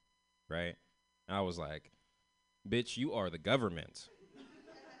guys, right? And I was like, bitch, you are the government.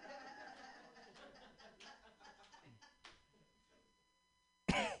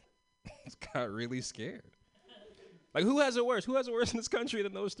 Got really scared. Like, who has it worse? Who has it worse in this country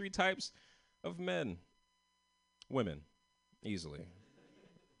than those 3 types of men? Women, easily.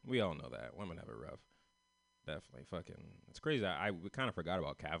 We all know that. Women have it rough. Definitely. Fucking, it's crazy. We kind of forgot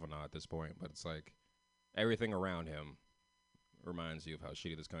about Kavanaugh at this point, but it's like everything around him reminds you of how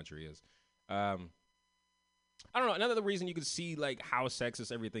shitty this country is. I don't know. Another reason you could see like how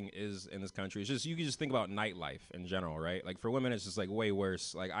sexist everything is in this country is just you can just think about nightlife in general, right? Like for women, it's just like way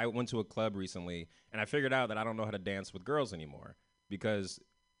worse. Like I went to a club recently and I figured out that I don't know how to dance with girls anymore because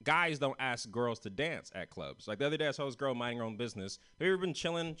guys don't ask girls to dance at clubs. Like the other day, I saw this girl minding her own business. Have you ever been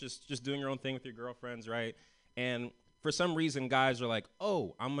chilling, just doing your own thing with your girlfriends, right? And for some reason, guys are like,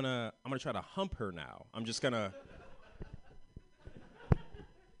 oh, I'm gonna try to hump her now. I'm just gonna.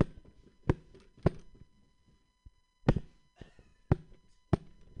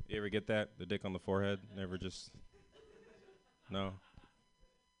 You ever get that? The dick on the forehead? Never just. No.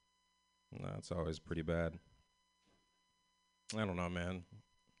 No, it's always pretty bad. I don't know, man.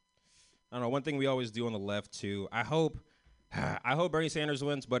 I don't know. One thing we always do on the left too. I hope Bernie Sanders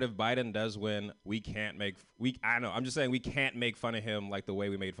wins, but if Biden does win, I'm just saying we can't make fun of him like the way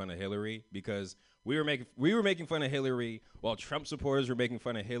we made fun of Hillary, because we were making fun of Hillary while Trump supporters were making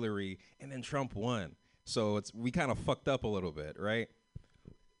fun of Hillary, and then Trump won. So we kind of fucked up a little bit, right?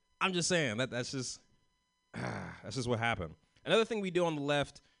 I'm just saying that's just what happened. Another thing we do on the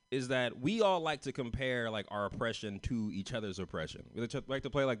left is that we all like to compare like our oppression to each other's oppression. We like to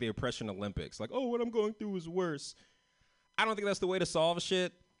play like the oppression Olympics. Like, oh, what I'm going through is worse. I don't think that's the way to solve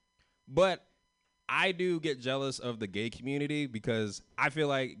shit, but I do get jealous of the gay community because I feel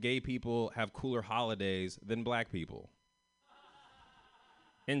like gay people have cooler holidays than black people.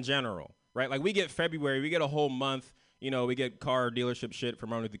 In general, right? Like we get February, we get a whole month, we get car dealership shit for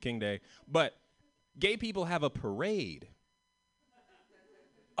Martin Luther King Day, but gay people have a parade.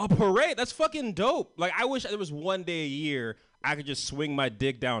 A parade? That's fucking dope. Like, I wish there was one day a year I could just swing my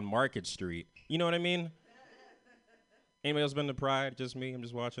dick down Market Street. You know what I mean? Anybody else been to Pride? Just me? I'm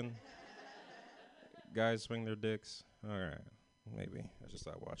just watching guys swing their dicks. All right. Maybe. I should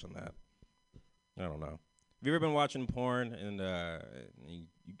stop watching that. I don't know. Have you ever been watching porn and you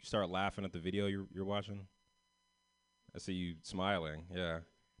start laughing at the video you're watching? I see you smiling. Yeah.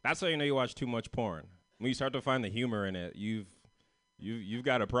 That's how you know you watch too much porn. When you start to find the humor in it, you've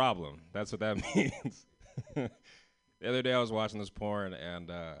got a problem. That's what that means. The other day I was watching this porn,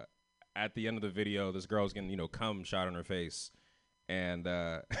 and at the end of the video, this girl's getting, cum shot on her face. And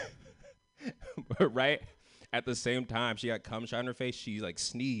right at the same time she got cum shot on her face, she like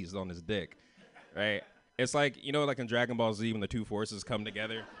sneezed on his dick, right? It's like, like in Dragon Ball Z when the two forces come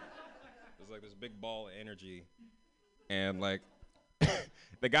together. There's like this big ball of energy. And like,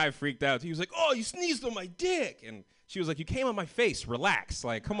 the guy freaked out. He was like, oh, you sneezed on my dick. And she was like, you came on my face, relax.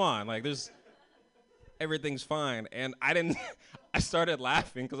 Like, come on, like everything's fine. And I started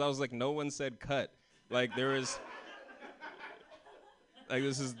laughing because I was like, no one said cut. Like this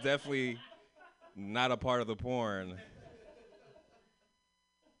is definitely not a part of the porn.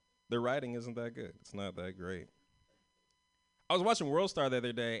 The writing isn't that good. It's not that great. I was watching World Star the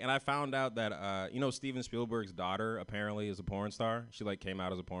other day, and I found out that, Steven Spielberg's daughter apparently is a porn star. She, came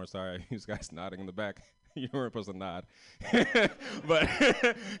out as a porn star. These guys nodding in the back. You weren't supposed to nod. But,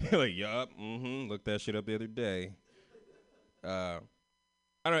 you're like, yup, looked that shit up the other day. I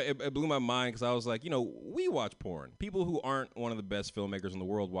don't know, it blew my mind because I was like, we watch porn. People who aren't one of the best filmmakers in the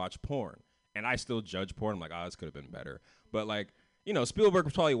world watch porn. And I still judge porn. I'm like, this could have been better. But, Spielberg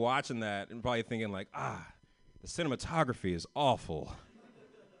was probably watching that and probably thinking, the cinematography is awful.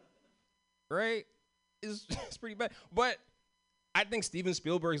 Right? It's pretty bad. But I think Steven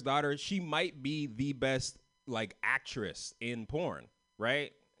Spielberg's daughter, she might be the best, actress in porn,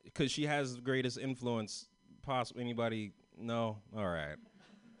 right? Because she has the greatest influence possible. Anybody? No? All right.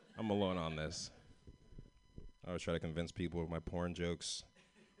 I'm alone on this. I always try to convince people with my porn jokes.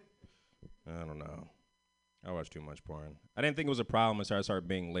 I don't know. I watch too much porn. I didn't think it was a problem until I started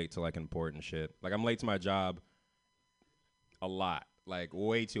being late to, important shit. I'm late to my job a lot,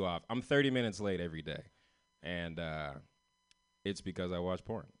 way too often. I'm 30 minutes late every day. And it's because I watch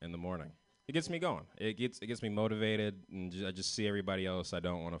porn in the morning. It gets me going. It gets me motivated, and I just see everybody else I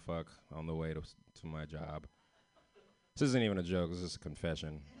don't want to fuck on the way to my job. This isn't even a joke. This is a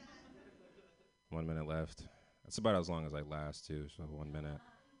confession. 1 minute left. That's about as long as I last, too, so 1 minute.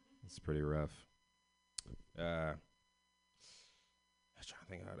 It's pretty rough. I'm trying to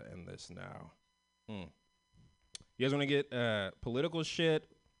think how to end this now. You guys want to get political shit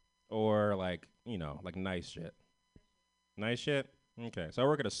or nice shit? Nice shit? Okay. So I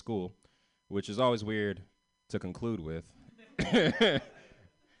work at a school, which is always weird to conclude with.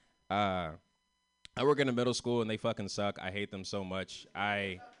 I work in a middle school and they fucking suck. I hate them so much.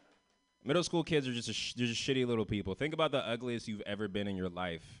 Middle school kids are just shitty little people. Think about the ugliest you've ever been in your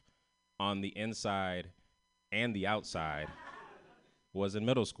life on the inside and the outside was in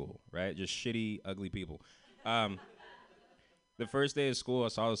middle school, right? Just shitty, ugly people. The first day of school, I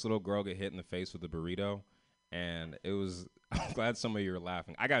saw this little girl get hit in the face with a burrito, and it was, I'm glad some of you were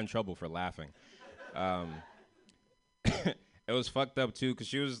laughing. I got in trouble for laughing. It was fucked up, too,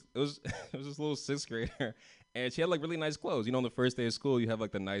 because it was this little sixth grader, and she had, really nice clothes. On the first day of school, you have,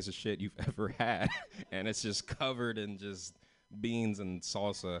 the nicest shit you've ever had, and it's just covered in just beans and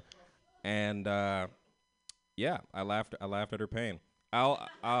salsa. And, yeah, I laughed at her pain. I'll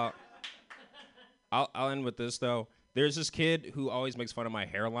end with this though. There's this kid who always makes fun of my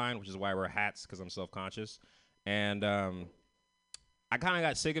hairline, which is why I wear hats, because I'm self-conscious. And I kind of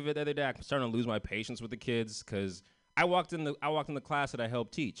got sick of it the other day. I'm starting to lose my patience with the kids because I walked in the class that I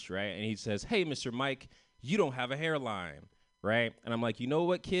helped teach, right? And he says, "Hey, Mr. Mike, you don't have a hairline," right? And I'm like, "You know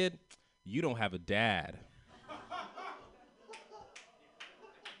what, kid? You don't have a dad."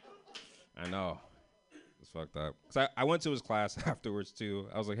 I know. It's fucked up. Because I went to his class afterwards, too.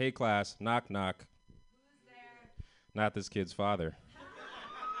 I was like, "Hey, class, knock, knock." Who's there? Not this kid's father.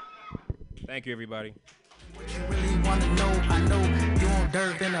 Thank you, everybody.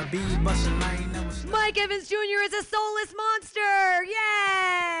 Mike Evans Jr. is a soulless monster.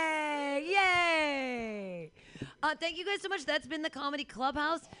 Yay! Yay! Thank you guys so much. That's been the Comedy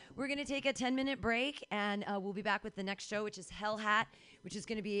Clubhouse. We're going to take a 10-minute break, and we'll be back with the next show, which is Hell Hat, which is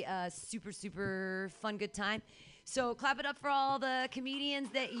going to be a super, super fun, good time. So clap it up for all the comedians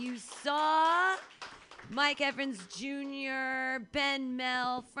that you saw. Mike Evans Jr., Ben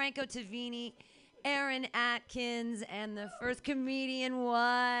Mel, Franco Tavini, Aaron Atkins, and the first comedian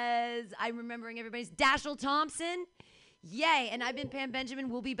was, I'm remembering everybody's, Dashiell Thompson. Yay. And I've been Pam Benjamin.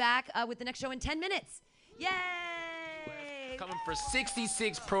 We'll be back with the next show in 10 minutes. Yay. Coming for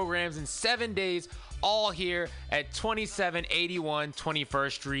 66 programs in 7 days, all here at 2781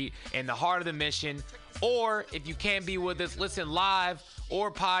 21st Street in the heart of the Mission. Or if you can't be with us, listen live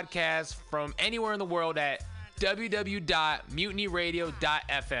or podcast from anywhere in the world at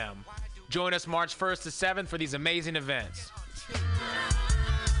www.mutinyradio.fm. Join us March 1st to 7th for these amazing events.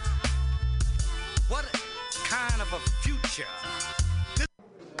 What kind of a future?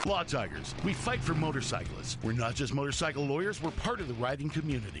 Law Tigers, we fight for motorcyclists. We're not just motorcycle lawyers, we're part of the riding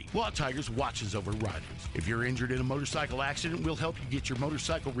community. Law Tigers watches over riders. If you're injured in a motorcycle accident, we'll help you get your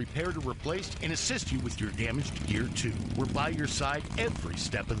motorcycle repaired or replaced and assist you with your damaged gear too. We're by your side every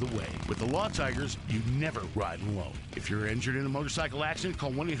step of the way. With the Law Tigers, you never ride alone. If you're injured in a motorcycle accident,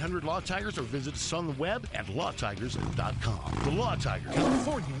 call 1-800-LAW-TIGERS or visit us on the web at lawtigers.com. The Law Tigers,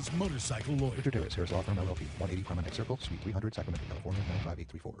 California's motorcycle lawyer. Richard Harris, Harris Law Firm, LLP, 180 Carmine Circle, Suite 300, Sacramento, California,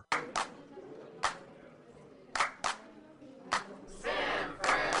 95834. San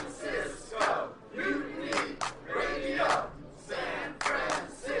Francisco, Mutiny Radio. San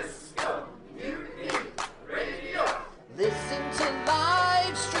Francisco, Mutiny Radio. Listen to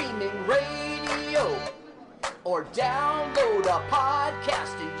live streaming radio or download a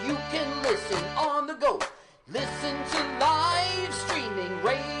podcast and you can listen on the go. Listen to live streaming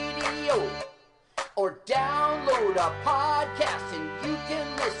radio or download a podcast and you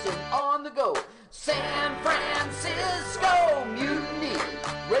can listen on the go. San Francisco Mutiny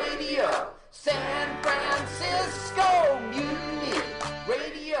Radio. San Francisco Mutiny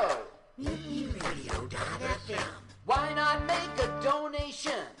Radio. MutinyRadio.fm. Why not make a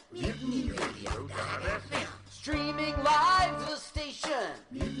donation? MutinyRadio.fm. Streaming live the station.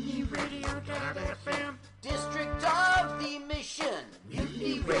 MutinyRadio.fm. District of the Mission.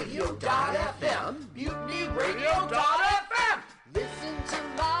 MutinyRadio.fm. MutinyRadio.fm. Listen to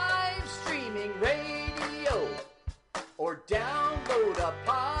live streaming radio or download a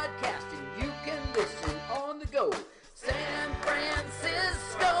podcast and you can listen on the go. San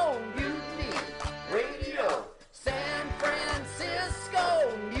Francisco Mutiny Radio. San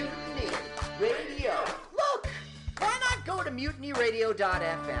Francisco Mutiny Radio. Look, why not go to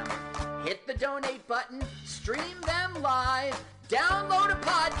MutinyRadio.fm? Hit the donate button, stream them live, download a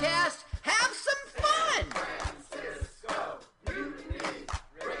podcast, have some fun! San Francisco Mutiny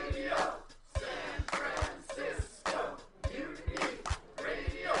Radio. San Francisco Mutiny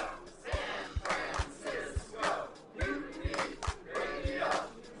Radio. San Francisco Mutiny Radio.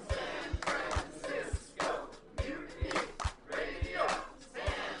 San Francisco Mutiny Radio.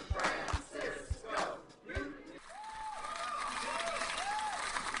 San Francisco Mutiny.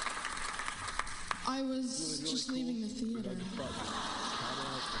 I was just leaving the theater.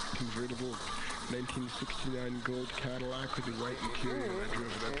 Convertible 1969 gold Cadillac with the white interior, and I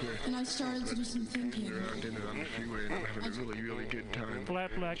drove it up here. And I started to do some thinking. Around in it on the freeway, and I'm having a really, really good time.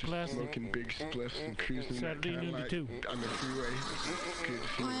 Flat black glasses. Smoking big spliffs and cruising Saturday that noon to Cadillac 2. on the freeway. It's good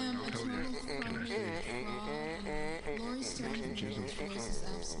feeling, I'll tell you. Can I say? Lori Stone's voice is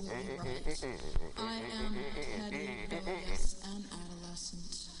absolutely right. I am petty, rebellious, and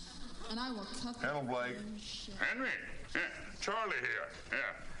adolescent. And I will cut the Hello, Blake. Henry. Yeah, Charlie here. Yeah.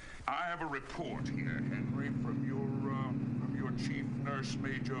 I have a report here, Henry, from your chief nurse,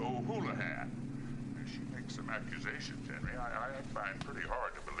 Major O'Houlihan. She makes some accusations, Henry, I find pretty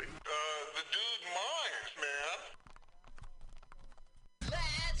hard to believe. The dude minds, man.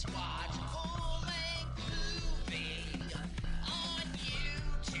 Let's watch full-length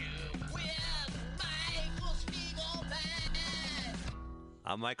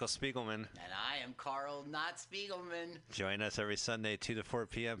I'm Michael Spiegelman. And I am Carl Not Spiegelman. Join us every Sunday, 2 to 4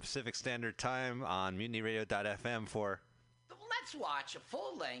 p.m. Pacific Standard Time on MutinyRadio.fm for Let's watch a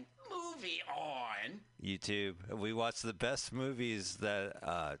full-length movie on YouTube. We watch the best movies that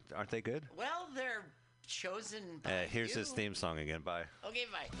aren't they good? Well, they're chosen by Here's you. his theme song again. Bye. Okay,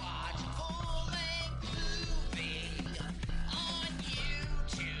 bye. Watch a full-length movie on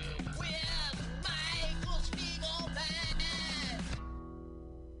YouTube with Michael Spiegelman.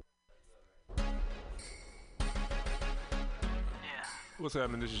 What's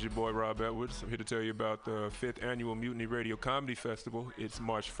happening? This is your boy Rob Edwards. I'm here to tell you about the 5th Annual Mutiny Radio Comedy Festival. It's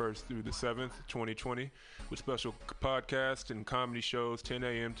March 1st through the 7th, 2020, with special podcasts and comedy shows 10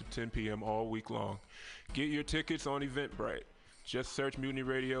 a.m. to 10 p.m. all week long. Get your tickets on Eventbrite. Just search Mutiny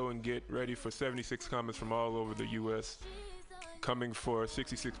Radio and get ready for 76 comics from all over the U.S. coming for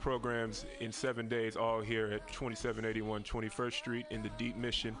 66 programs in 7 days, all here at 2781 21st Street in the Deep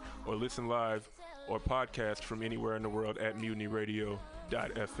Mission, or listen live or podcast from anywhere in the world at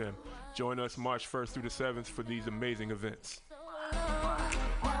MutinyRadio.fm. Join us March 1st through the 7th for these amazing events.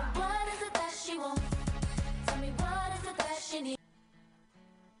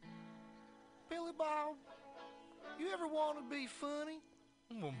 Billy Bob, you ever want to be funny?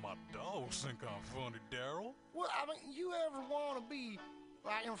 Well, my dogs think I'm funny, Daryl. Well, I mean, you ever want to be,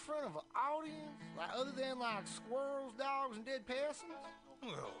 like, in front of an audience? Like, other than, like, squirrels, dogs, and dead peasants?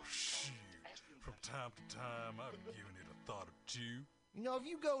 Well, shit. From time to time, I've given it a thought or two. You know, if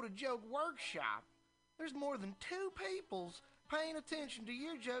you go to Joke Workshop, there's more than 2 peoples paying attention to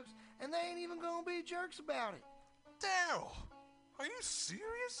your jokes, and they ain't even gonna be jerks about it. Daryl, are you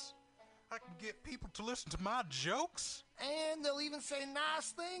serious? I can get people to listen to my jokes? And they'll even say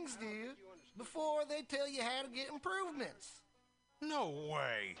nice things to you before they tell you how to get improvements. No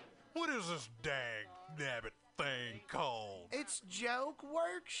way. What is this dag-nabbit thing called? It's Joke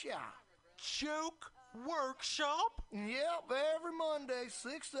Workshop. Joke Workshop? Yep, every Monday,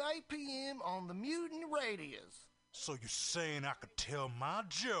 6 to 8 p.m. on the Mutiny Radios. So you're saying I could tell my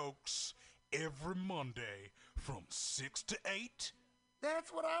jokes every Monday from 6 to 8?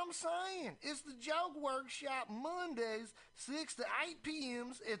 That's what I'm saying. It's the Joke Workshop Mondays, 6 to 8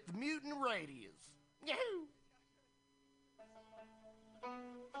 p.m. at the Mutiny Radios. Yahoo! $4.99.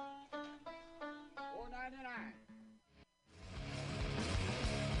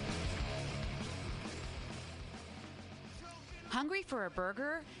 Hungry for a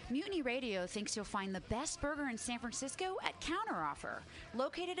burger? Mutiny Radio thinks you'll find the best burger in San Francisco at Counteroffer,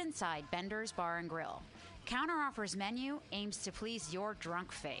 located inside Bender's Bar and Grill. Counteroffer's menu aims to please your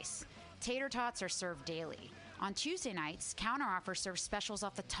drunk face. Tater tots are served daily. On Tuesday nights, Counteroffer serves specials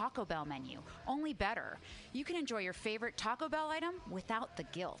off the Taco Bell menu, only better. You can enjoy your favorite Taco Bell item without the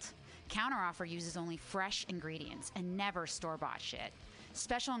guilt. Counteroffer uses only fresh ingredients and never store-bought shit.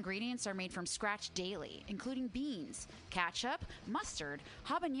 Special ingredients are made from scratch daily, including beans, ketchup, mustard,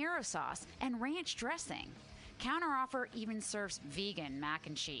 habanero sauce, and ranch dressing. Counteroffer even serves vegan mac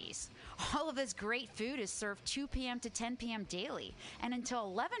and cheese. All of this great food is served 2 p.m. to 10 p.m. daily and until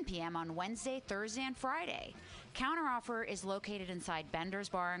 11 p.m. on Wednesday, Thursday, and Friday. Counteroffer is located inside Bender's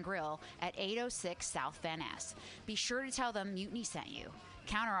Bar and Grill at 806 South Van Ness. Be sure to tell them Mutiny sent you.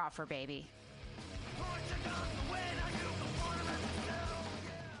 Counteroffer, baby.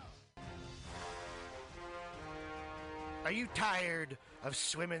 Are you tired of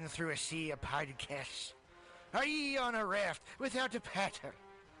swimming through a sea of podcasts? Are ye on a raft without a paddle?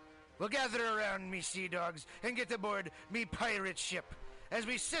 Well, gather around me, sea dogs, and get aboard me pirate ship as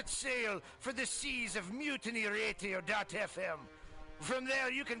we set sail for the seas of MutinyRadio.fm. From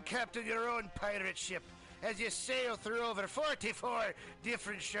there, you can captain your own pirate ship as you sail through over 44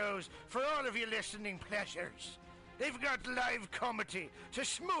 different shows for all of your listening pleasures. They've got live comedy to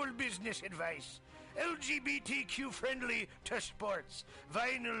small business advice, LGBTQ friendly to sports,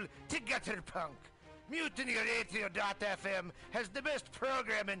 vinyl to gutter punk. MutinyRadio.fm has the best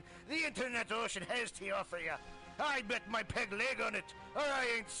programming the internet ocean has to offer you. I bet my peg leg on it, or I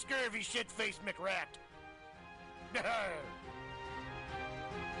ain't scurvy shit-faced McRat.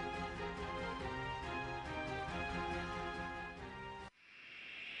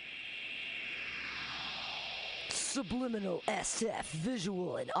 Subliminal SF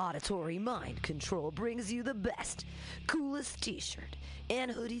visual and auditory mind control brings you the best, coolest t-shirt and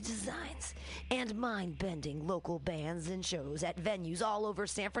hoodie designs and mind-bending local bands and shows at venues all over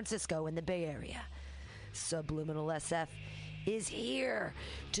San Francisco and the Bay Area. Subliminal SF is here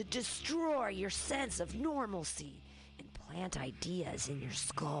to destroy your sense of normalcy and plant ideas in your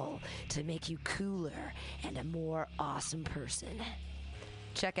skull to make you cooler and a more awesome person.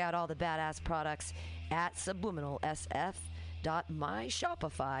 Check out all the badass products at subliminalsf.com.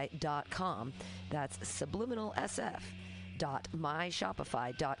 subliminalsf.myshopify.com. That's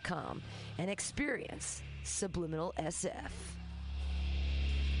subliminalsf.myshopify.com and experience Subliminal SF.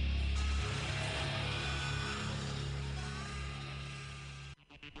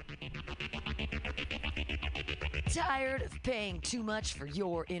 Tired of paying too much for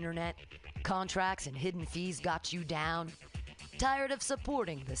your internet? Contracts and hidden fees got you down? Tired of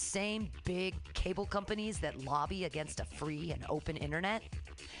supporting the same big cable companies that lobby against a free and open internet?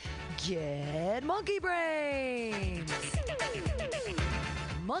 Get Monkey Brains!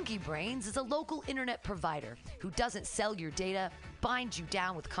 Monkey Brains is a local internet provider who doesn't sell your data, bind you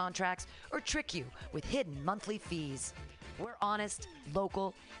down with contracts, or trick you with hidden monthly fees. We're honest,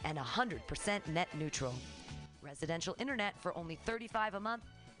 local, and 100% net neutral. Residential internet for only $35 a month.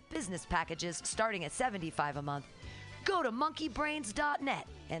 Business packages starting at $75 a month. Go to monkeybrains.net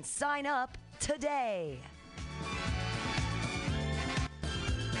and sign up today.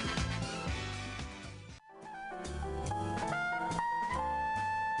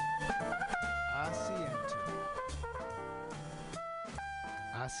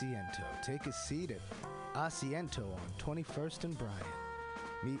 Asiento. Take a seat at Asiento on 21st and Bryant.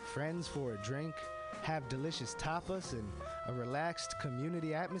 Meet friends for a drink, have delicious tapas, and a relaxed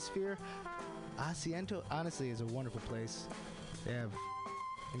community atmosphere. Asiento, honestly, is a wonderful place. They have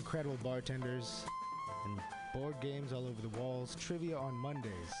incredible bartenders and board games all over the walls, trivia on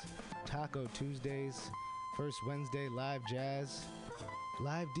Mondays, Taco Tuesdays, First Wednesday live jazz,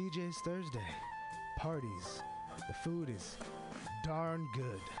 live DJs Thursday, parties. The food is darn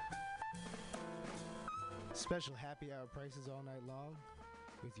good. Special happy hour prices all night long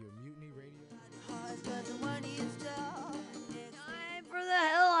with your Mutiny Radio. Time for the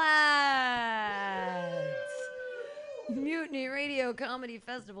Hell Hats! Mutiny Radio Comedy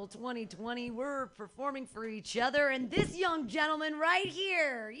Festival 2020. We're performing for each other and this young gentleman right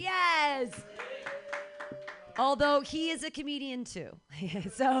here. Yes! Although he is a comedian too.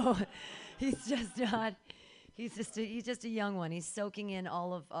 So he's just not, he's just a young one. He's soaking in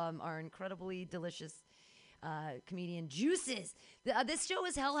all of our incredibly delicious comedian juices. This show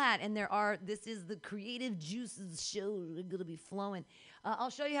is Hell Hat, and this is the Creative Juices show. We're going to be flowing. I'll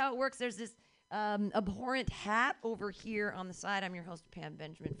show you how it works. There's this abhorrent hat over here on the side. I'm your host, Pam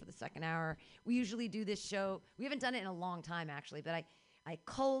Benjamin, for the second hour. We usually do this show. We haven't done it in a long time, actually, but I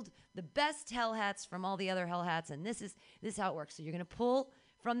culled the best Hell Hats from all the other Hell Hats, and this is how it works. So you're going to pull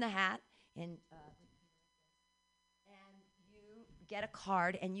from the hat, and you get a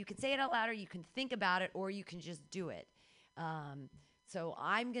card, and you can say it out loud, or you can think about it, or you can just do it. So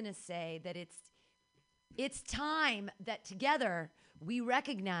I'm going to say that it's time that together we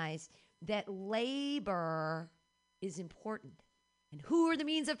recognize that labor is important. And who are the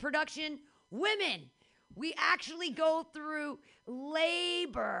means of production? Women. We actually go through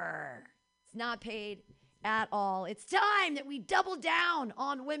labor. It's not paid at all. It's time that we double down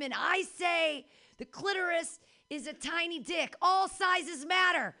on women. I say the clitoris is a tiny dick. All sizes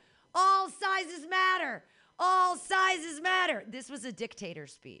matter. All sizes matter. All sizes matter. This was a dictator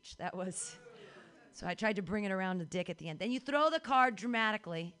speech. So I tried to bring it around to dick at the end. Then you throw the card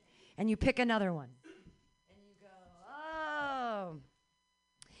dramatically, and you pick another one. And you go, oh.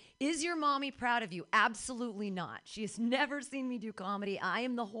 Is your mommy proud of you? Absolutely not. She has never seen me do comedy. I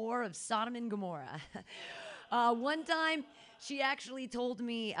am the whore of Sodom and Gomorrah. One time, she actually told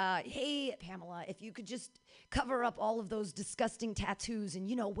me, hey, Pamela, if you could just cover up all of those disgusting tattoos and,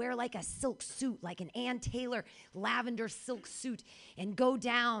 wear like a silk suit, like an Ann Taylor lavender silk suit, and go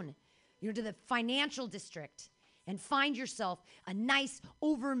down, to the financial district and find yourself a nice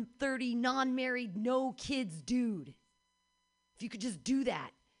over 30 non-married, no kids dude. If you could just do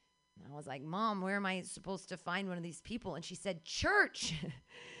that. And I was like, Mom, where am I supposed to find one of these people? And she said, church.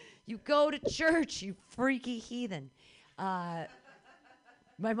 You go to church, you freaky heathen. My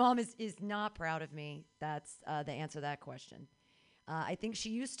mom is not proud of me. That's the answer to that question. I think she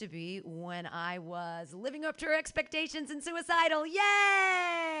used to be when I was living up to her expectations and suicidal. Yay!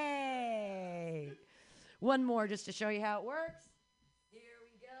 One more just to show you how it works. Here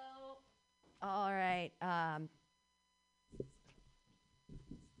we go. All right.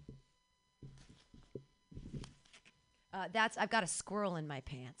 I've got a squirrel in my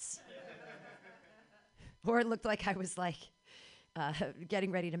pants. Or it looked like I was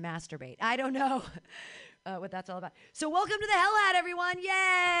getting ready to masturbate. I don't know what that's all about. So welcome to the Hell Hat, everyone.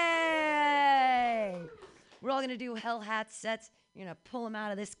 Yay! We're all going to do Hell Hat sets. You're going to pull them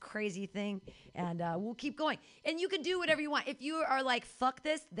out of this crazy thing, and we'll keep going. And you can do whatever you want. If you are like, fuck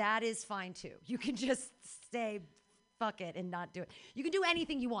this, that is fine, too. You can just say, fuck it, and not do it. You can do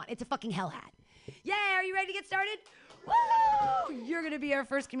anything you want. It's a fucking Hell Hat. Yeah, are you ready to get started? Woo! You're going to be our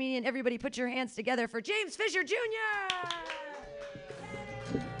first comedian. Everybody put your hands together for James Fisher Jr.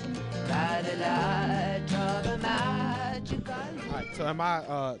 All right, so am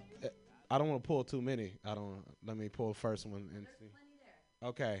I don't want to pull too many. Let me pull the first one and see.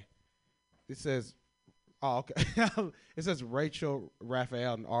 Okay. It says, oh, okay. It says Rachel,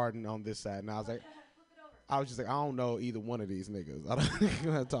 Raphael, and Arden on this side. And I was just like, I don't know either one of these niggas. I don't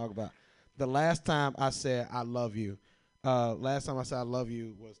know what to talk about. The last time I said I love you, last time I said I love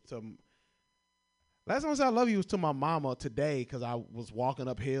you was to my mama today because I was walking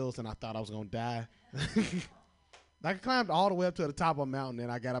up hills and I thought I was going to die. I climbed all the way up to the top of a mountain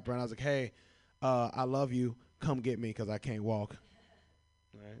and I got up there and I was like, hey, I love you. Come get me because I can't walk.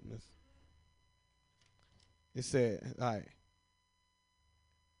 All right. It said, all right.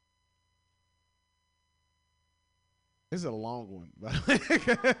 This is a long one, by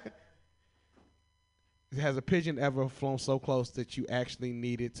the way. Has a pigeon ever flown so close that you actually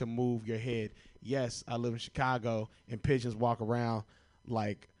needed to move your head? Yes, I live in Chicago, and pigeons walk around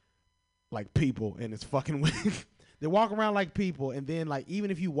like people, and it's fucking weird. They walk around like people, and then like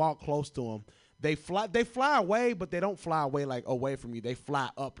even if you walk close to them, they fly away, but they don't fly away like away from you. They fly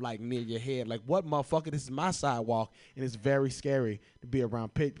up like near your head. Like, what motherfucker? This is my sidewalk, and it's very scary to be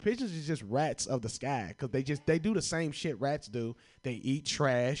around pigeons. Is just rats of the sky because they do the same shit rats do. They eat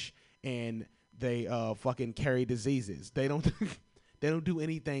trash and they fucking carry diseases. They don't they don't do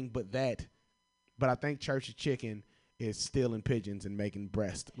anything but that. But I think Church's Chicken is stealing pigeons and making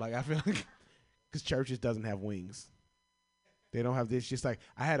breast. Like, I feel like because Church's doesn't have wings. They don't have this. Just like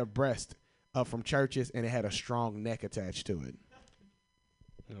I had a breast from Church's and it had a strong neck attached to it.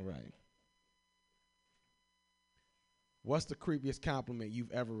 All right. What's the creepiest compliment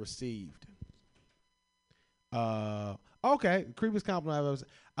you've ever received? Okay, creepiest compliment I've ever received.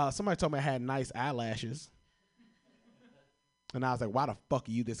 Somebody told me I had nice eyelashes. And I was like, why the fuck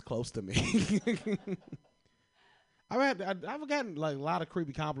are you this close to me? I've gotten like a lot of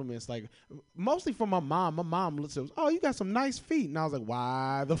creepy compliments, like mostly from my mom. My mom says, oh, you got some nice feet. And I was like,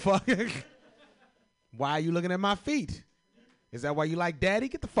 why the fuck? Why are you looking at my feet? Is that why you like daddy?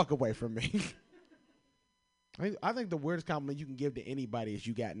 Get the fuck away from me. I think the weirdest compliment you can give to anybody is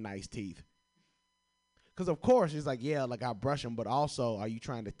you got nice teeth. Because, of course, it's like, yeah, like I brush them, but also, are you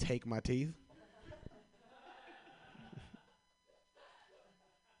trying to take my teeth?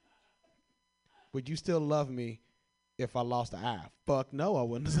 Would you still love me if I lost an eye? Fuck no, I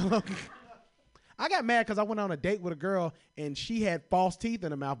wouldn't. I got mad because I went on a date with a girl, and she had false teeth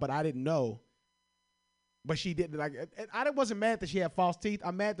in her mouth, but I didn't know. But she didn't. Like, I wasn't mad that she had false teeth.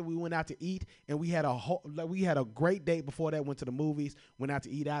 I'm mad that we went out to eat, and we had a great date before that. Went to the movies, went out to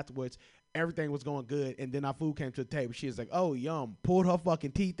eat afterwards. Everything was going good, and then our food came to the table. She was like, "Oh, yum!" Pulled her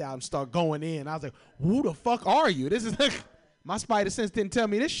fucking teeth out and started going in. I was like, "Who the fuck are you?" This is like, my spider sense didn't tell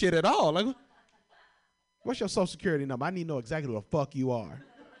me this shit at all. Like, what's your social security number? I need to know exactly who the fuck you are.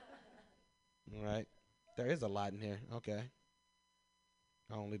 All right, there is a lot in here. Okay,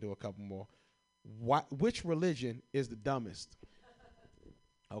 I'll only do a couple more. Which religion is the dumbest?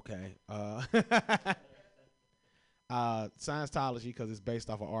 Okay. Scientology, because it's based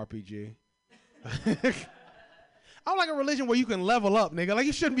off of RPG. I like a religion where you can level up, nigga. Like,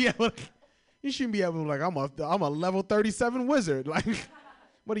 you shouldn't be able to, like, I'm a level 37 wizard. Like,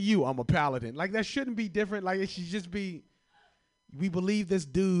 what are you? I'm a paladin. Like, that shouldn't be different. Like, it should just be, we believe this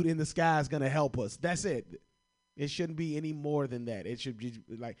dude in the sky is going to help us. That's it. It shouldn't be any more than that. It should be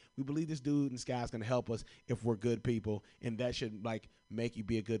like, we believe this dude in the sky is going to help us if we're good people, and that should, like, make you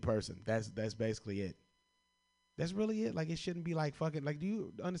be a good person. That's basically it. That's really it. Like, it shouldn't be like fucking, like, do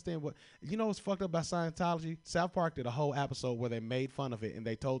you understand what, you know what's fucked up about Scientology? South Park did a whole episode where they made fun of it, and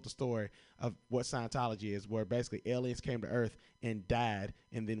they told the story of what Scientology is, where basically aliens came to Earth and died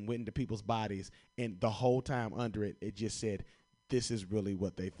and then went into people's bodies, and the whole time under it, it just said, this is really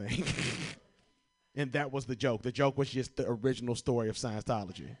what they think. And that was the joke. The joke was just the original story of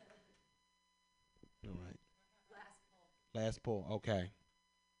Scientology. All right. Last poll. Okay.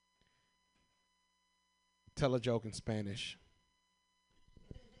 Tell a joke in Spanish.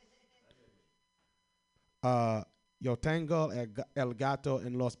 Yo tengo el gato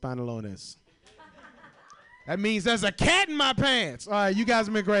en los pantalones. That means there's a cat in my pants. All right, you guys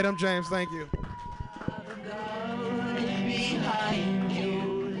have been great. I'm James. Thank you.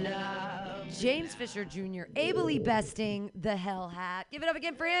 James Fisher Jr. ably besting the Hell Hat. Give it up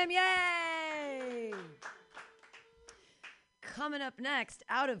again for him. Yay! Coming up next,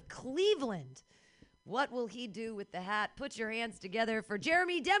 out of Cleveland, what will he do with the hat? Put your hands together for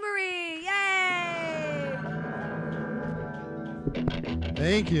Jeremy Demery. Yay!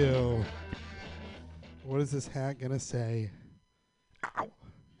 Thank you. What is this hat gonna say? Ow.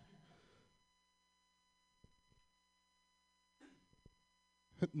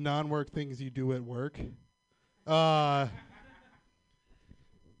 Non-work things you do at work. I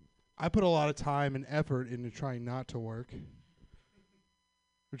put a lot of time and effort into trying not to work,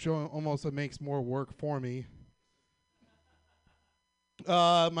 which almost makes more work for me.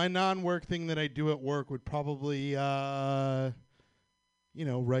 My non-work thing that I do at work would probably, write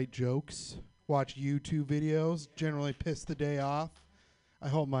jokes, watch YouTube videos, generally piss the day off. I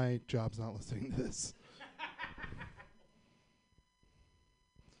hope my job's not listening to this.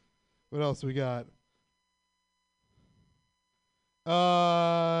 What else we got?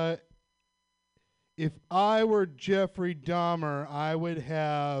 If I were Jeffrey Dahmer, I would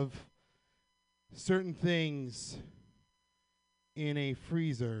have certain things in a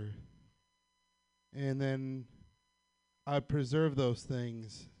freezer, and then I'd preserve those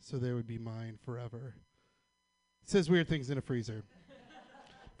things so they would be mine forever. It says weird things in a freezer.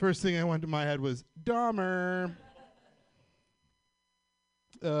 First thing that went to my head was Dahmer.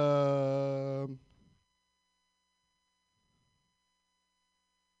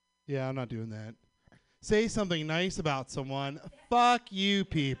 Yeah, I'm not doing that. Say something nice about someone. Fuck you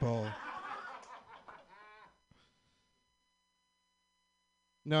people.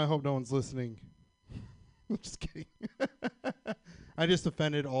 No, I hope no one's listening. Just kidding. I just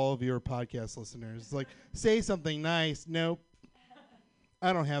offended all of your podcast listeners. It's like, say something nice. Nope.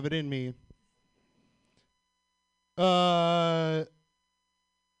 I don't have it in me. The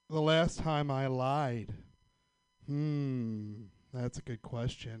last time I lied. That's a good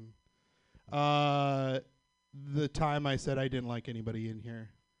question. The time I said I didn't like anybody in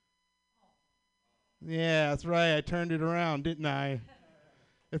here. Yeah, that's right. I turned it around, didn't I?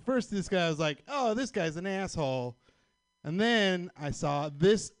 At first, this guy was like, oh, this guy's an asshole. And then I saw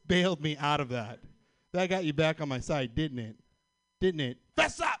this bailed me out of that. That got you back on my side, didn't it? Didn't it?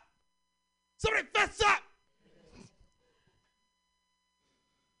 Fess up! Somebody fess up!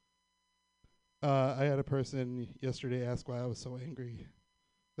 I had a person yesterday ask why I was so angry.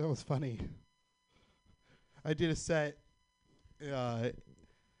 That was funny. I did a set, and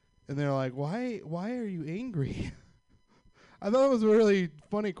they're like, why are you angry? I thought it was a really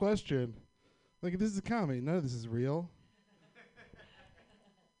funny question. Like, this is a comedy. None of this is real.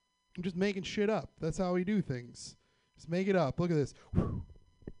 I'm just making shit up. That's how we do things. Just make it up. Look at this. Whew.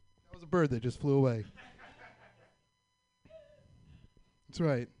 That was a bird that just flew away. That's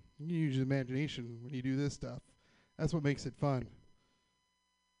right. You use your imagination when you do this stuff. That's what makes it fun.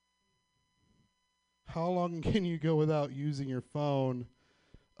 How long can you go without using your phone?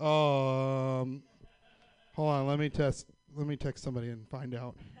 Hold on. Let me text somebody and find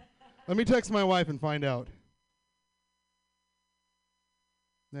out. Let me text my wife and find out.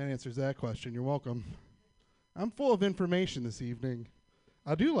 That answers that question. You're welcome. I'm full of information this evening.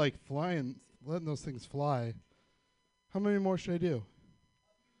 I do like flying, letting those things fly. How many more should I do?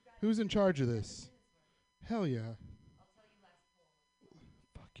 Who's in charge of this? Hell yeah.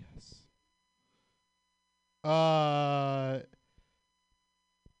 Fuck yes.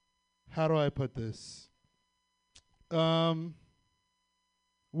 How do I put this?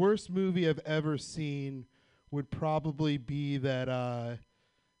 Worst movie I've ever seen would probably be that,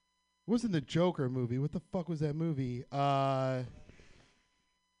 wasn't the Joker movie. What the fuck was that movie? What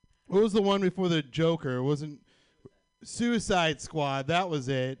was the one before the Joker? It wasn't Suicide Squad. That was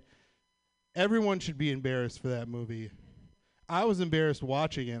it. Everyone should be embarrassed for that movie. I was embarrassed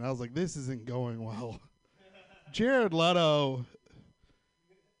watching it. I was like, this isn't going well. Jared Leto,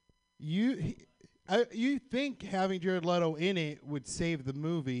 you think having Jared Leto in it would save the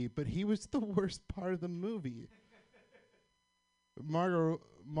movie, but he was the worst part of the movie. Margot,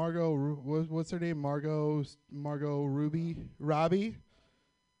 what's her name? Margot Robbie?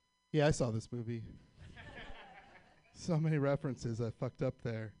 Yeah, I saw this movie. So many references I fucked up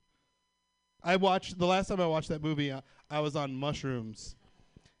there. The last time I watched that movie, I was on mushrooms,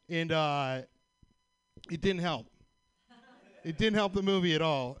 and it didn't help. It didn't help the movie at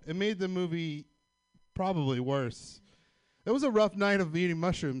all. It made the movie probably worse. It was a rough night of eating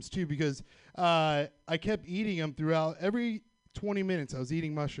mushrooms too, because I kept eating them throughout. Every 20 minutes I was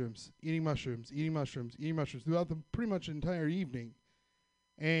eating mushrooms throughout the pretty much entire evening,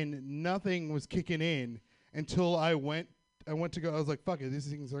 and nothing was kicking in until I went to go. I was like, fuck it, these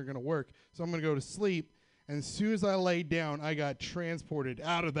things aren't gonna work, so I'm gonna go to sleep. And as soon as I laid down, I got transported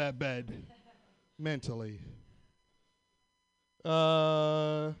out of that bed mentally.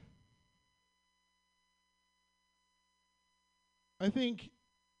 I think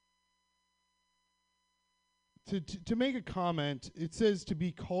to make a comment, it says to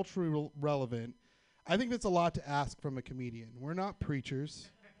be culturally relevant. I think that's a lot to ask from a comedian. We're not preachers.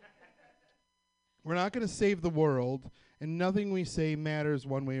 We're not going to save the world, and nothing we say matters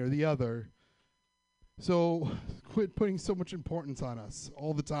one way or the other. So quit putting so much importance on us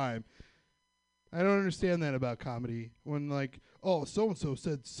all the time. I don't understand that about comedy. When like, oh, so-and-so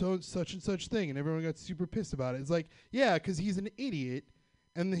said such and such thing, and everyone got super pissed about it. It's like, yeah, because he's an idiot,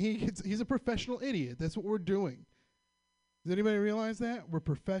 and he's a professional idiot. That's what we're doing. Does anybody realize that? We're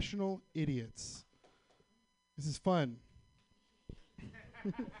professional idiots. This is fun.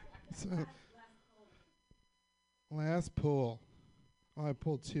 So, last pull. Oh, I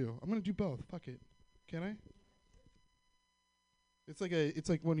pulled 2. I'm gonna do both. Fuck it. Can I? It's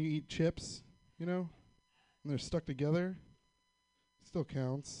like when you eat chips, you know, and they're stuck together. Still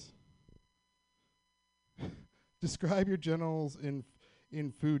counts. Describe your genitals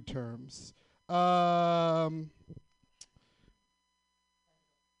in food terms.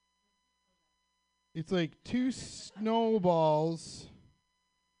 It's like 2 snowballs,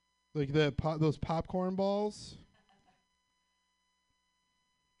 like those popcorn balls,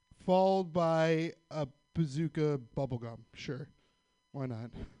 followed by a bazooka bubblegum. Sure, why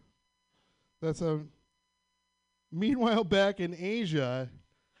not? That's a. Meanwhile, back in Asia,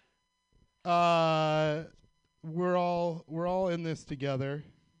 we're all in this together.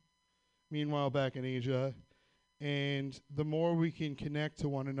 Meanwhile, back in Asia, and the more we can connect to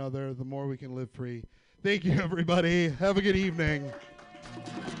one another, the more we can live free. Thank you, everybody. Have a good evening.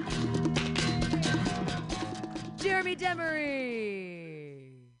 Jeremy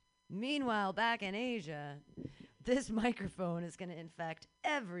Demery. Meanwhile, back in Asia, this microphone is going to infect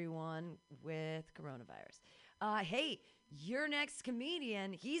everyone with coronavirus. Hey, your next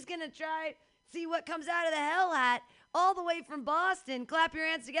comedian, he's going to try, see what comes out of the hell hat, all the way from Boston. Clap your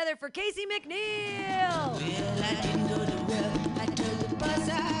hands together for Casey McNeil. Well, I didn't go to work. I told the boss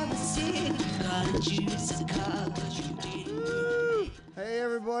I was sick. Called you to call, but you didn't. Hey,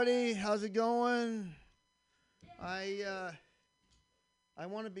 everybody. How's it going? I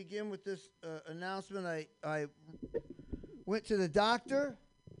want to begin with this announcement. I went to the doctor,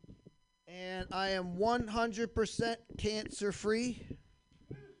 and I am 100% cancer-free.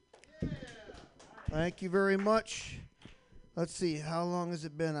 Thank you very much. Let's see, how long has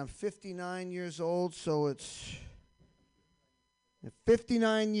it been? I'm 59 years old, so it's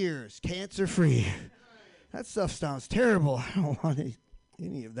 59 years, cancer-free. That stuff sounds terrible. I don't want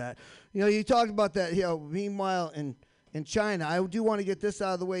any of that. You know, you talked about that, you know, meanwhile, in China, I do want to get this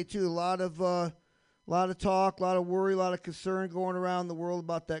out of the way, too. A lot of talk, a lot of worry, a lot of concern going around the world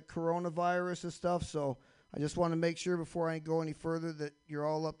about that coronavirus and stuff, so I just want to make sure before I go any further that you're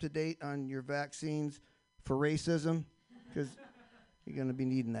all up to date on your vaccines for racism, because you're going to be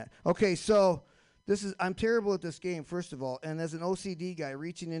needing that. Okay, so I'm terrible at this game, first of all, and as an OCD guy,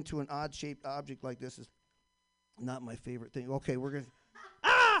 reaching into an odd-shaped object like this is not my favorite thing. Okay, we're going to...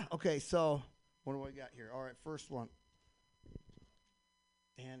 Okay, so what do I got here? All right, first one.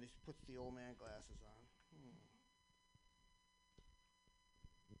 And he puts the old man glasses on.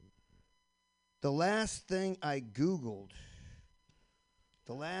 The last thing I Googled.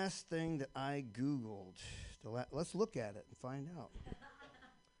 Let's look at it and find out.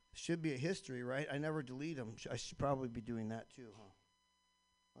 Should be a history, right? I never delete them. I should probably be doing that too, huh?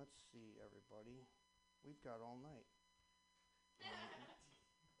 Let's see, everybody. We've got all night.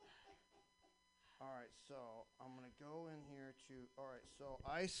 All right, so I'm going to go in here to, all right, so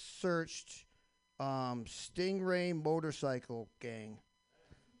I searched Stingray Motorcycle Gang.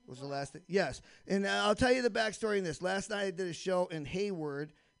 Was the last thing? Yes. And I'll tell you the backstory in this. Last night I did a show in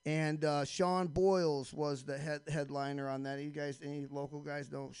Hayward, and Sean Boyles was the headliner on that. You guys, any local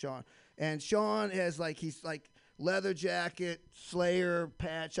guys know Sean? And Sean has he's leather jacket, Slayer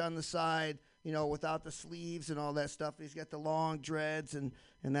patch on the side, you know, without the sleeves and all that stuff. He's got the long dreads and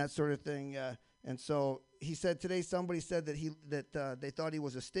that sort of thing. And so he said today somebody said that they thought he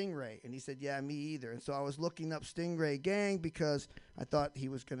was a Stingray, and he said, yeah, me either. And so I was looking up Stingray Gang because I thought he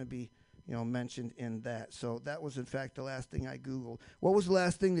was going to be, you know, mentioned in that. So that was in fact the last thing I Googled. What was the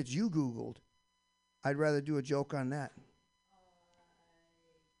last thing that you Googled? I'd rather do a joke on that.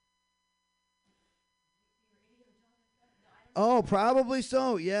 Oh, probably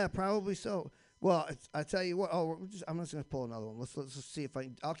so. Yeah, probably so. Well, I tell you what. I'm just going to pull another one. Let's just see if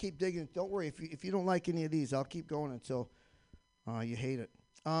I'll keep digging. Don't worry. If you don't like any of these, I'll keep going until you hate it.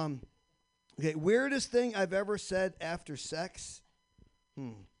 Okay, weirdest thing I've ever said after sex.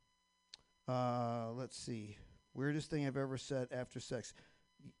 Let's see. Weirdest thing I've ever said after sex.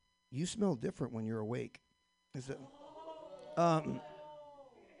 You smell different when you're awake. Is it?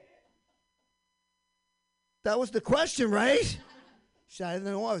 That was the question, right? Shit, I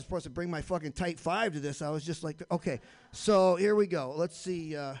didn't know I was supposed to bring my fucking tight 5 to this. I was just like, okay. So here we go. Let's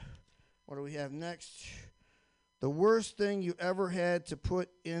see. What do we have next? The worst thing you ever had to put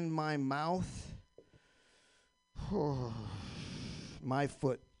in my mouth? My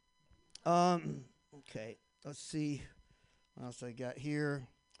foot. Okay. Let's see. What else I got here?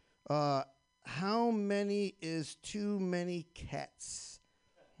 How many is too many cats?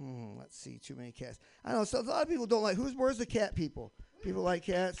 Let's see. Too many cats. I know. So a lot of people don't like. Where's the cat people? People like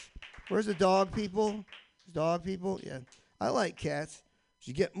cats. Where's the dog people? Dog people. Yeah. I like cats.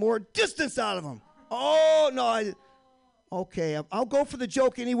 You get more distance out of them. Oh no. Okay. I'll go for the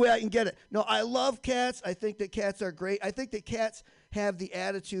joke any way I can get it. No, I love cats. I think that cats are great. I think that cats have the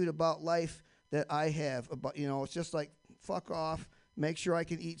attitude about life that I have. About it's just like fuck off. Make sure I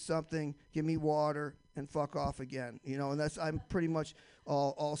can eat something. Give me water and fuck off again. And I'm pretty much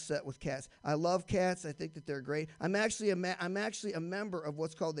all set with cats. I love cats. I think that they're great. I'm actually a member of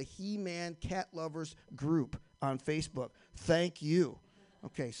what's called the He-Man Cat Lovers group on Facebook. Thank you.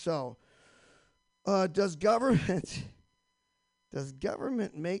 Okay, so does government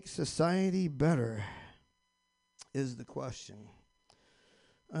make society better? Is the question.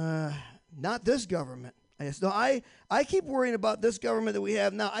 Not this government. No, I keep worrying about this government that we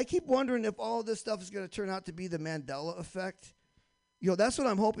have now. I keep wondering if all of this stuff is going to turn out to be the Mandela effect. That's what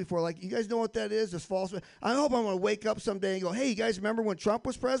I'm hoping for. Like, you guys know what that is? This false. I hope I'm going to wake up someday and go, hey, you guys remember when Trump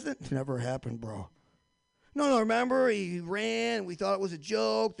was president? It never happened, bro. No, remember? He ran. We thought it was a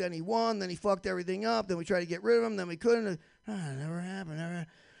joke. Then he won. Then he fucked everything up. Then we tried to get rid of him. Then we couldn't. It never happened.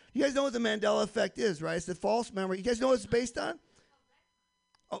 You guys know what the Mandela effect is, right? It's the false memory. You guys know what it's based on?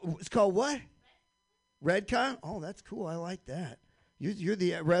 Oh, it's called what? Redcon? Oh, that's cool. I like that. You're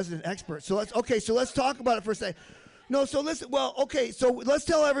the resident expert. So let's talk about it for a second. No, so listen. Well, okay. So let's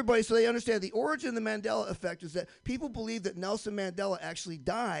tell everybody so they understand the origin of the Mandela effect is that people believe that Nelson Mandela actually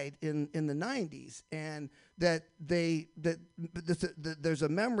died in the 90s, and that there's a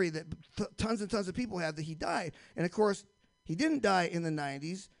memory that tons and tons of people have that he died. And of course, he didn't die in the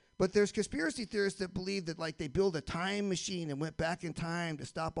 90s. But there's conspiracy theorists that believe that like they built a time machine and went back in time to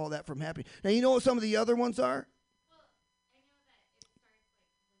stop all that from happening. Now, you know what some of the other ones are? Well, I know that it starts like when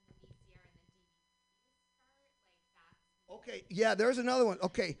the VCR and the DVD start, Okay, yeah, there's another one.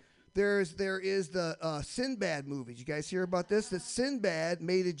 Okay, there is the Sinbad movies. You guys hear about this? That Sinbad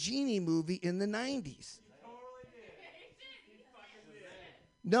made a genie movie in the 90s.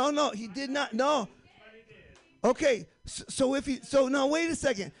 No, he did not. No. Okay, so now wait a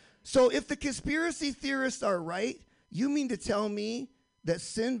second. So if the conspiracy theorists are right, you mean to tell me that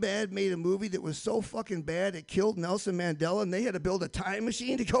Sinbad made a movie that was so fucking bad it killed Nelson Mandela and they had to build a time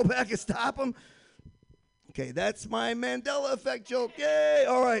machine to go back and stop him? Okay, that's my Mandela effect joke. Yay!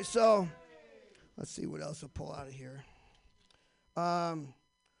 All right, so let's see what else I'll pull out of here.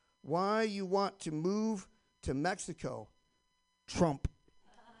 Why you want to move to Mexico? Trump.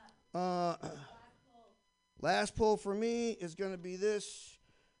 Last poll for me is going to be this.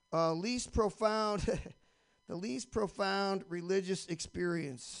 The least profound religious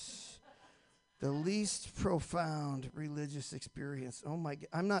experience. The least profound religious experience. Oh my God,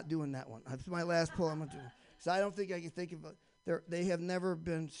 I'm not doing that one. That's my last poll I'm going to do. So I don't think I can think of it. They have never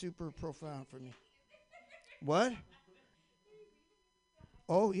been super profound for me. What?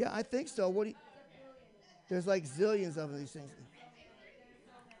 Oh yeah, I think so. There's like zillions of these things.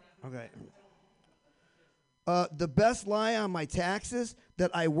 Okay. The best lie on my taxes,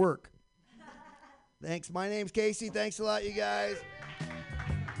 that I work. Thanks. My name's Casey. Thanks a lot, you guys.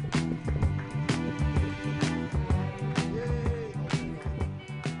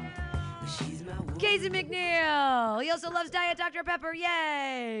 Casey McNeil. He also loves Diet Dr. Pepper.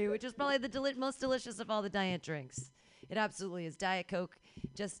 Yay! Which is probably the most delicious of all the diet drinks. It absolutely is. Diet Coke.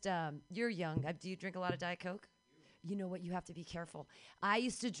 Just, you're young. Do you drink a lot of Diet Coke? You know what? You have to be careful. I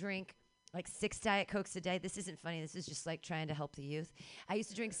used to drink like 6 Diet Cokes a day. This isn't funny. This is just like trying to help the youth. I used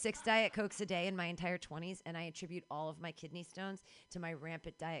to drink 6 Diet Cokes a day in my entire 20s, and I attribute all of my kidney stones to my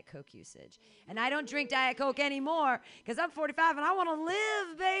rampant Diet Coke usage. And I don't drink Diet Coke anymore because I'm 45 and I want to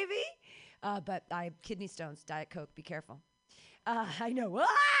live, baby. But I have kidney stones, Diet Coke. Be careful. I know.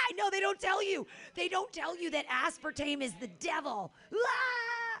 I know. They don't tell you. They don't tell you that aspartame is the devil.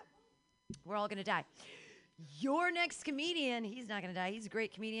 We're all going to die. Your next comedian, he's not going to die. He's a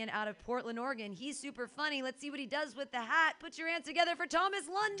great comedian out of Portland, Oregon. He's super funny. Let's see what he does with the hat. Put your hands together for Thomas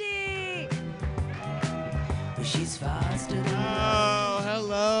Lundy. She's faster than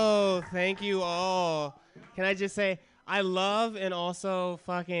hello. Thank you all. Can I just say, I love and also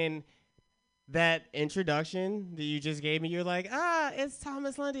fucking that introduction that you just gave me. You're like, it's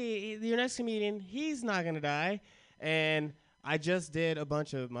Thomas Lundy, your next comedian. He's not going to die. And I just did a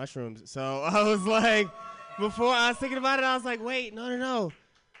bunch of mushrooms. So I was like, before I was thinking about it, I was like, wait, no.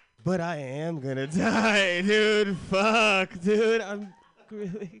 But I am gonna die, dude. Fuck, dude. I'm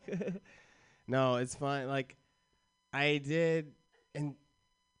really good. No, it's fine. Like, I did, and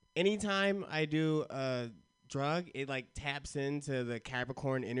anytime I do a drug, it like taps into the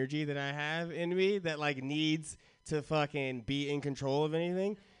Capricorn energy that I have in me that like needs to fucking be in control of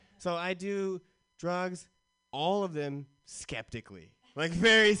anything. So I do drugs, all of them skeptically, like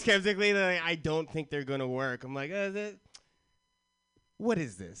very skeptically. Like, I don't think they're gonna work. I'm like, what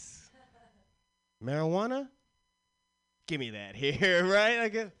is this? Marijuana? Give me that here, right?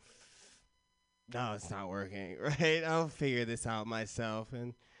 Like, no, it's not working, right? I'll figure this out myself.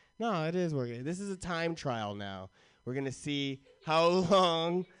 And no, it is working. This is a time trial now. We're going to see how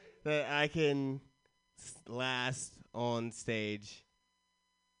long that I can last on stage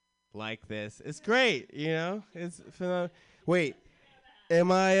like this. It's great, you know? It's wait.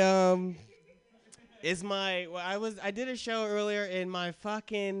 Am I I did a show earlier and my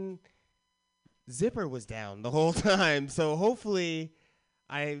fucking zipper was down the whole time. So hopefully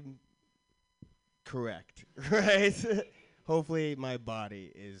I'm correct, right? Hopefully my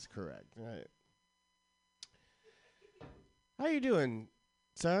body is correct, right? How you doing,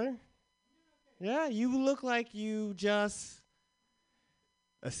 sir? Yeah, you look like you just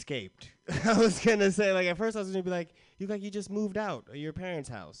escaped. I was gonna say, like, at first I was gonna be like, you look like you just moved out of your parents'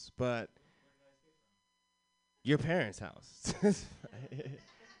 house, but your parents' house. It's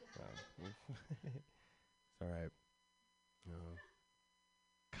all right.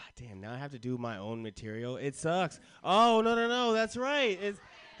 God damn, now I have to do my own material. It sucks. Oh, no, that's right.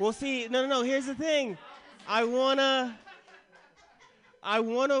 Well, see, no, here's the thing. I wanna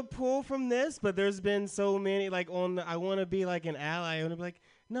pull from this, but there's been so many, like, I wanna be like an ally. I wanna be like,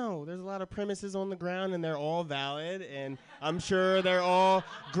 no, there's a lot of premises on the ground, and they're all valid, and I'm sure they're all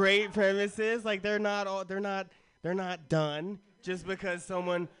great premises. Like, they're not done just because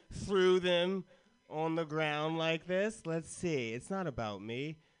someone threw them on the ground like this. Let's see. It's not about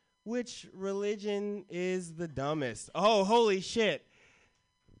me. Which religion is the dumbest? Oh, holy shit.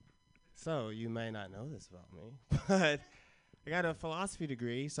 So, you may not know this about me, but I got a philosophy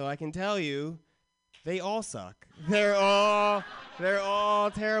degree, so I can tell you they all suck. They're all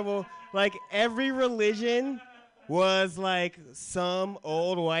terrible. Like, every religion was like some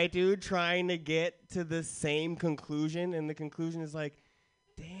old white dude trying to get to the same conclusion, and the conclusion is like,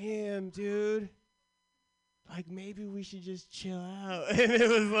 damn, dude, like, maybe we should just chill out. And it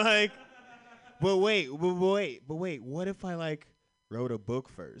was like, but wait, what if I, like, wrote a book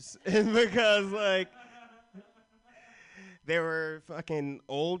first? And because, like, they were fucking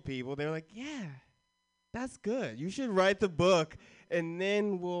old people, they were like, yeah, that's good. You should write the book, and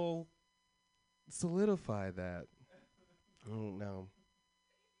then we'll solidify that. Oh, no.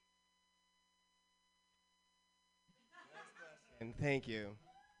 And thank you.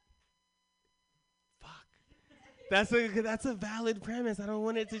 That's a valid premise. I don't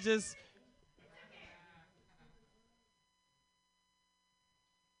want it to just.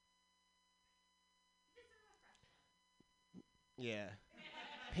 Yeah.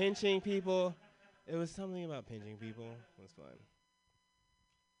 Pinching people. It was something about pinching people. It was fun.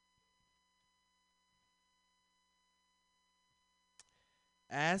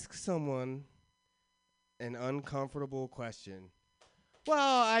 Ask someone an uncomfortable question.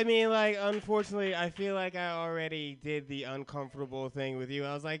 Well, I mean, like, unfortunately, I feel like I already did the uncomfortable thing with you.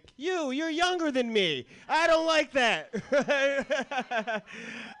 I was like, you're younger than me. I don't like that.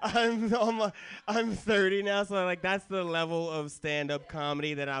 I'm 30 now, so like that's the level of stand-up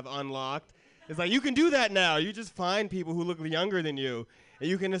comedy that I've unlocked. It's like, you can do that now. You just find people who look younger than you, and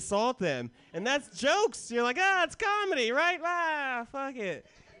you can assault them. And that's jokes. You're like, it's comedy, right? Fuck it.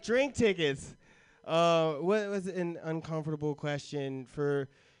 Drink tickets. What was an uncomfortable question for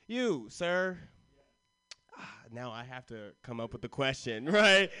you, sir? Now I have to come up with the question,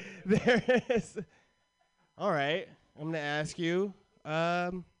 right? There is. All right, I'm gonna ask you.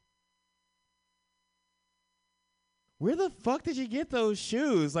 Where the fuck did you get those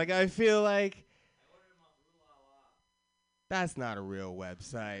shoes? Like, I feel like that's not a real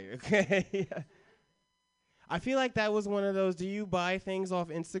website, okay? I feel like that was one of those. Do you buy things off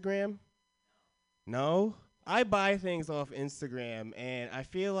Instagram? No? I buy things off Instagram, and I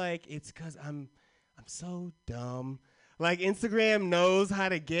feel like it's because I'm so dumb. Like, Instagram knows how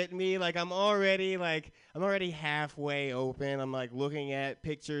to get me. Like, I'm already halfway open. I'm, like, looking at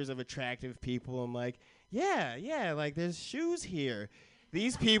pictures of attractive people. I'm like, yeah, like, there's shoes here.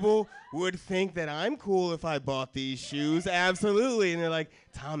 These people would think that I'm cool if I bought these shoes. Absolutely. And they're like,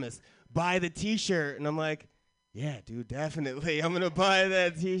 Thomas, buy the T-shirt. And I'm like, yeah, dude, definitely. I'm going to buy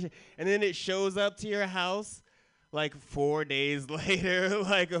that t-shirt. And then it shows up to your house like 4 days later,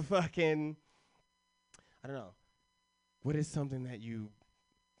 like a fucking, I don't know. What is something that you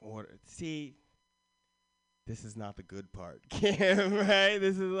order? See, this is not the good part, Kim, right?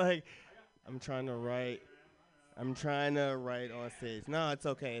 This is like, I'm trying to write on stage. No, it's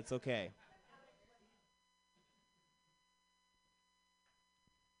okay, it's okay.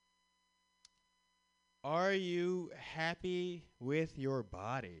 Are you happy with your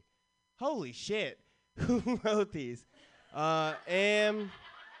body? Holy shit. Who wrote these? Am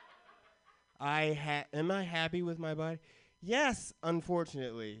I happy with my body? Yes,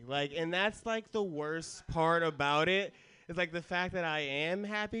 unfortunately. Like, and that's like the worst part about it. It's like the fact that I am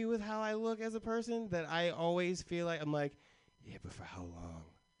happy with how I look as a person, that I always feel like I'm like, yeah, but for how long?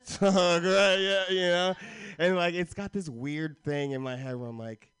 So, right, yeah, you know? And like it's got this weird thing in my head where I'm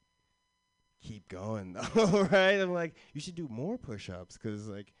like, keep going though, right? I'm like, you should do more push-ups because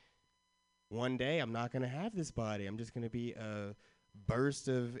like one day I'm not going to have this body. I'm just going to be a burst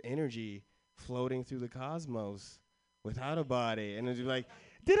of energy floating through the cosmos without a body. And it's like,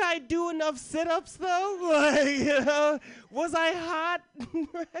 did I do enough sit-ups though? Like, you know, was I hot?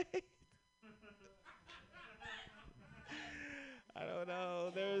 Right? I don't know.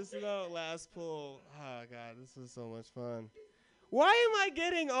 There's no last pull. Oh God, this was so much fun. Why am I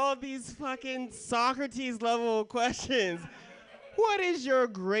getting all these fucking Socrates level questions? What is your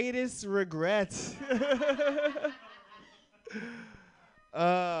greatest regret?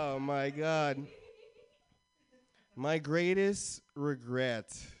 Oh my God. My greatest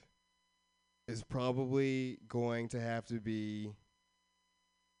regret is probably going to have to be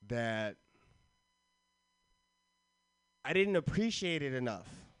that I didn't appreciate it enough.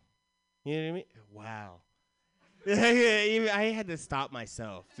 You know what I mean? Wow. I had to stop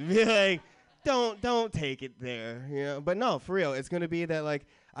myself to be like, don't take it there, you know. But no, for real, it's gonna be that like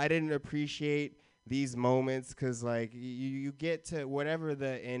I didn't appreciate these moments because like you get to whatever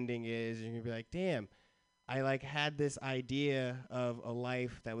the ending is, and you're gonna be like, damn, I like had this idea of a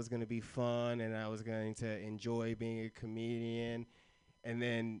life that was gonna be fun, and I was going to enjoy being a comedian, and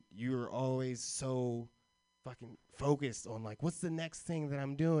then you were always so fucking focused on like what's the next thing that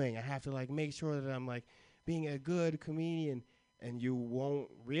I'm doing. I have to like make sure that I'm like being a good comedian, and you won't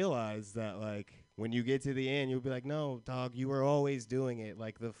realize that like when you get to the end you'll be like, no dog, you were always doing it.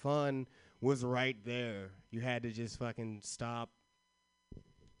 Like the fun was right there. You had to just fucking stop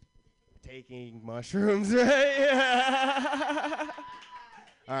taking mushrooms, right?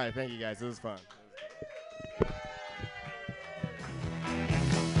 All right, thank you guys, it was fun.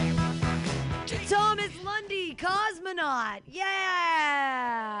 Thomas Lundy, cosmonaut.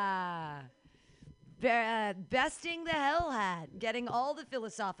 Yeah. Besting the hell hat, getting all the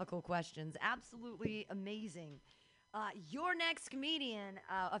philosophical questions. Absolutely amazing. Your next comedian,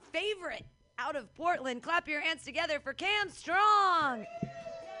 a favorite out of Portland. Clap your hands together for Cam Strong.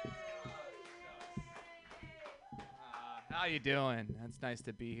 How you doing? It's nice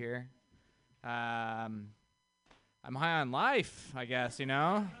to be here. I'm high on life, I guess, you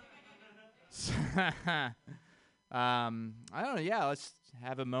know? I don't know. Yeah, let's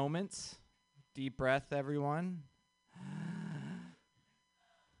have a moment. Deep breath, everyone.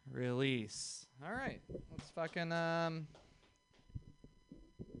 Release. All right. Let's fucking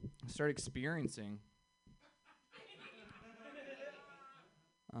start experiencing.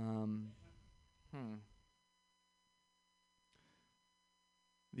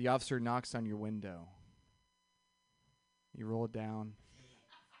 The officer knocks on your window. You roll it down.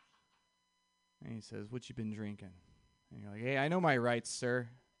 And he says, "What you been drinking?" And you're like, "Hey, I know my rights, sir."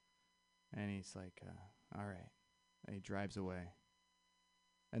 And he's like, "All right." And he drives away.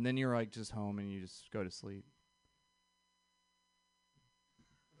 And then you're like just home and you just go to sleep.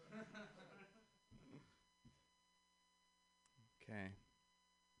 Okay.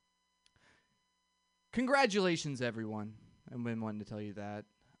 Congratulations, everyone. I've been wanting to tell you that.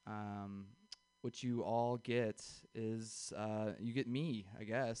 What you all get is you get me, I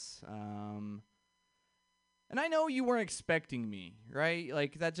guess. And I know you weren't expecting me, right?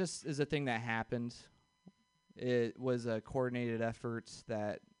 Like, that just is a thing that happened. It was a coordinated effort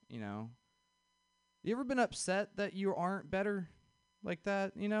that, you know. You ever been upset that you aren't better like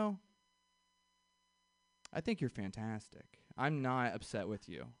that, you know? I think you're fantastic. I'm not upset with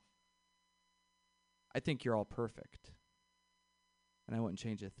you. I think you're all perfect. And I wouldn't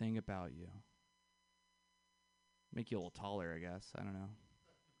change a thing about you. Make you a little taller, I guess. I don't know.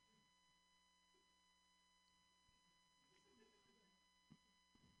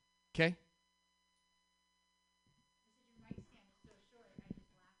 Okay?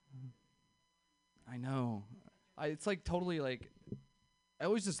 I know. it's like totally like I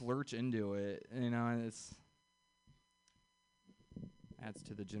always just lurch into it, and it's adds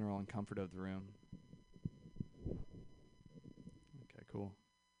to the general uncomfort of the room. Okay, cool.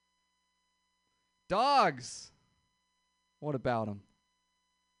 Dogs. What about them?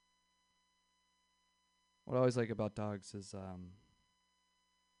 What I always like about dogs is,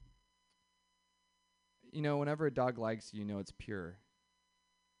 whenever a dog likes you, it's pure.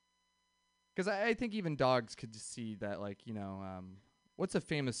 Because I think even dogs could see that, like, what's a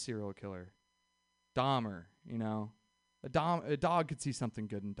famous serial killer? Dahmer, A dog could see something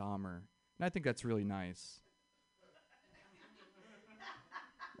good in Dahmer. And I think that's really nice.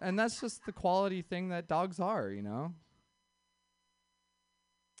 And that's just the quality thing that dogs are,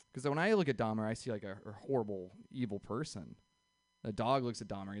 Because when I look at Dahmer, I see like a horrible, evil person. The dog looks at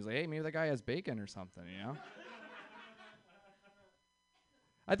Dahmer. He's like, hey, maybe that guy has bacon or something,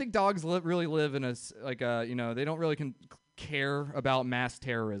 I think dogs really live in they don't really care about mass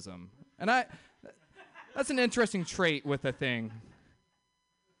terrorism. And that's an interesting trait with a thing.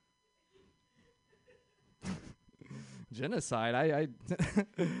 Genocide, I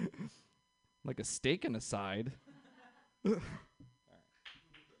like a steak in a side.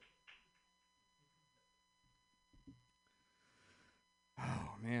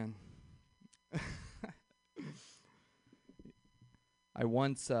 Oh, man. I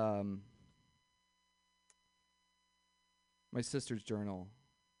once, my sister's journal.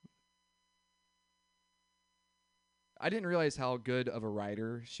 I didn't realize how good of a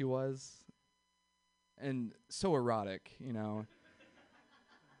writer she was. And so erotic, It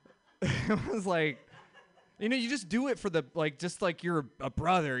was like, you just do it for just like you're a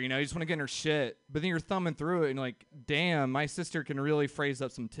brother, you just want to get in her shit. But then you're thumbing through it and like, damn, my sister can really phrase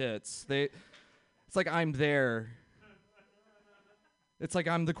up some tits. It's like I'm there. It's like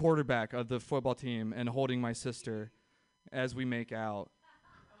I'm the quarterback of the football team and holding my sister as we make out.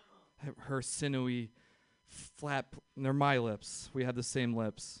 Her sinewy flap, they're my lips. We have the same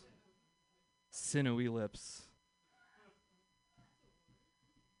lips. Sinewy lips.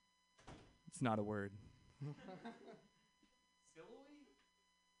 It's not a word.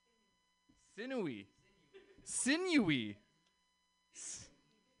 Sinewy. Sinewy.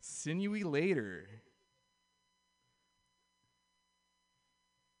 Sinewy later.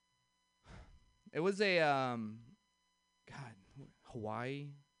 It was a, Hawaii?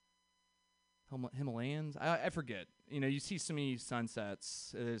 Himalayas? I forget. You see so many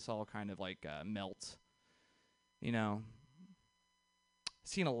sunsets. It's all kind of like melt. Seen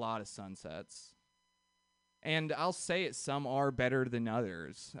a lot of sunsets. And I'll say it, some are better than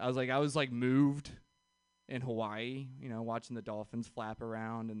others. I was moved in Hawaii, watching the dolphins flap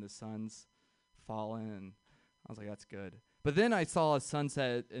around and the sun's falling. And I was like, that's good. But then I saw a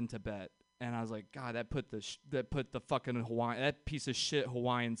sunset in Tibet. And I was like, God, that put the fucking that piece of shit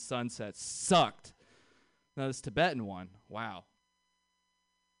Hawaiian sunset sucked. Now this Tibetan one, wow.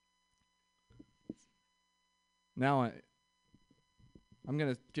 Now I'm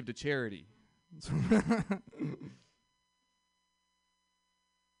gonna give to charity.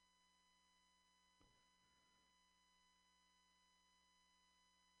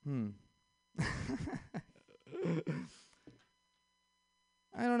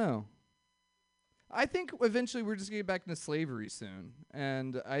 I don't know. I think eventually we're just going to get back into slavery soon.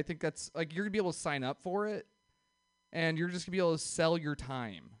 And I think that's, like, you're going to be able to sign up for it, and you're just going to be able to sell your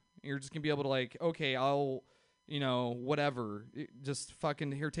time. You're just going to be able to, like, okay, I'll, whatever. Just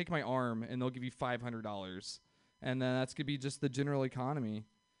fucking, here, take my arm, and they'll give you $500. And then that's going to be just the general economy.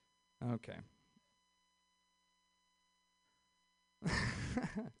 Okay.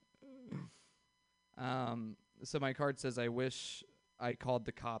 So my card says, I wish I called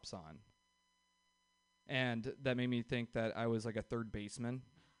the cops on. And that made me think that I was like a third baseman.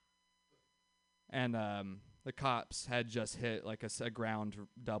 And the cops had just hit like a ground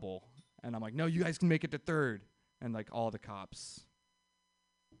double. And I'm like, no, you guys can make it to third. And like all the cops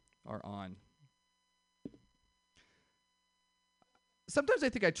are on. Sometimes I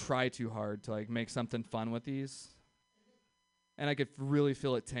think I try too hard to like make something fun with these. And I could really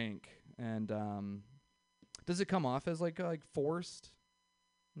feel it tank. And does it come off as like forced?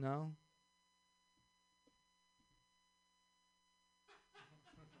 No?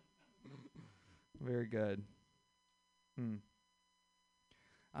 Very good.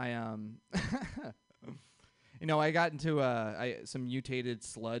 I I got into some mutated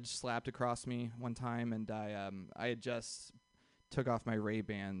sludge slapped across me one time, and I had just took off my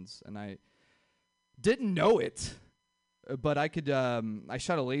Ray-Bans, and I didn't know it, but I could I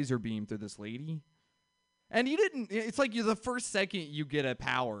shot a laser beam through this lady, and it's like you're the first second you get a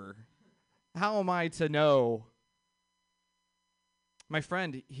power. How am I to know My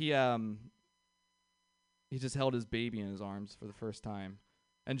friend, he just held his baby in his arms for the first time.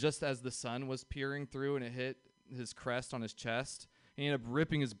 And just as the sun was peering through and it hit his crest on his chest, he ended up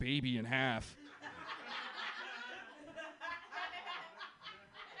ripping his baby in half.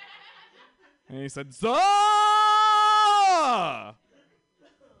 And he said, "Zah!"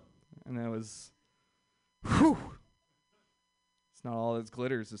 And that was, whew. It's not all that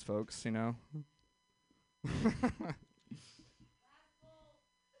glitters, as folks, you know.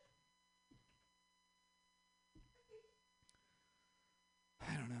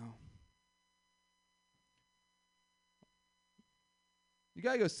 I don't know. You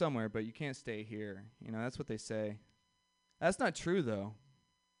gotta go somewhere, but you can't stay here. You know, that's what they say. That's not true, though.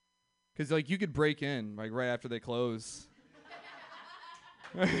 Because, like, you could break in, like, right after they close.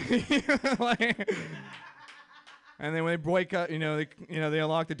 Like, and then when they wake up, they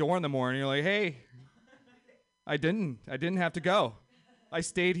unlock the door in the morning. You're like, hey, I didn't have to go. I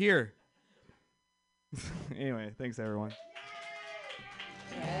stayed here. Anyway, thanks, everyone.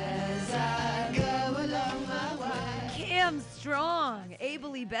 Cam Strong,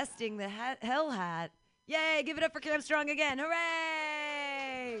 ably besting the Hell Hat. Yay, give it up for Cam Strong again.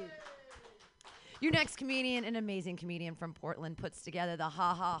 Hooray! Your next comedian, an amazing comedian from Portland, puts together the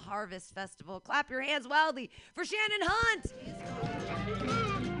Ha Ha Harvest Festival. Clap your hands wildly for Shannon Hunt.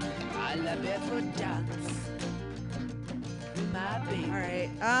 I love it for dance. My baby. All right.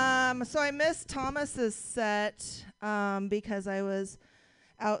 So I missed Thomas's set because I was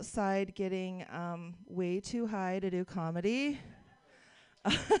outside getting way too high to do comedy.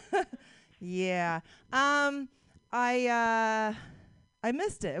 Yeah. I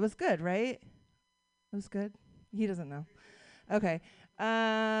missed it. It was good, right? It was good. He doesn't know. Okay.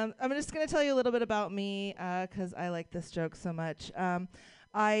 I'm just gonna tell you a little bit about me because I like this joke so much.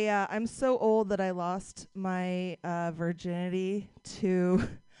 I'm so old that I lost my virginity to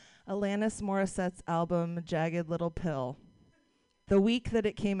Alanis Morissette's album Jagged Little Pill. The week that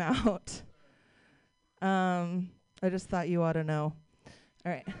it came out. I just thought you ought to know.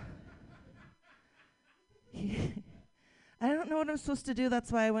 All right. I don't know what I'm supposed to do.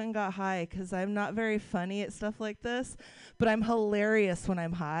 That's why I went and got high, because I'm not very funny at stuff like this, but I'm hilarious when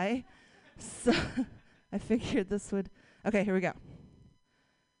I'm high. So I figured this would... Okay, here we go.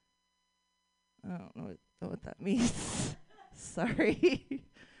 I don't know what that means. Sorry.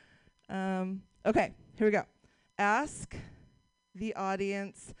 Okay, here we go. Ask the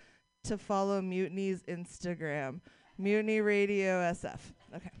audience to follow Mutiny's Instagram. Mutiny Radio SF.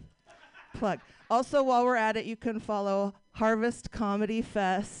 Okay. Plug. Also, while we're at it, you can follow Harvest Comedy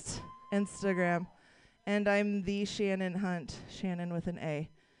Fest Instagram. And I'm the Shannon Hunt. Shannon with an A.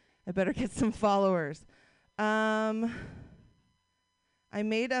 I better get some followers. I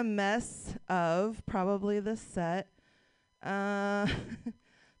made a mess of probably this set. The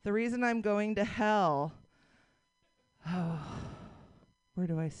reason I'm going to hell. Oh, where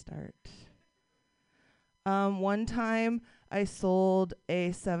do I start? One time I sold a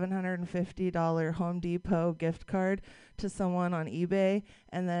 $750 Home Depot gift card to someone on eBay,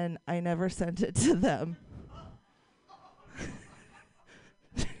 and then I never sent it to them.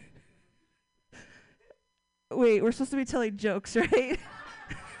 Wait, we're supposed to be telling jokes, right?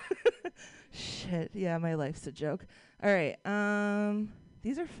 Shit, yeah, my life's a joke. All right,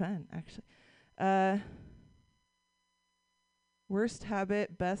 these are fun, actually. Worst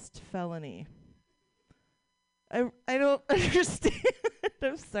habit, best felony. I don't understand.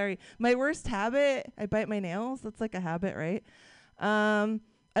 I'm sorry. My worst habit, I bite my nails. That's like a habit, right? I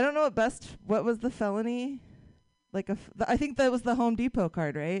don't know what was the felony? I think that was the Home Depot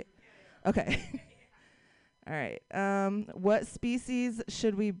card, right? Okay. All right. What species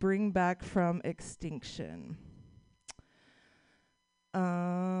should we bring back from extinction?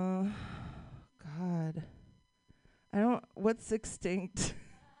 God. What's extinct?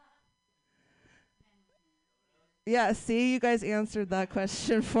 Yeah, see, you guys answered that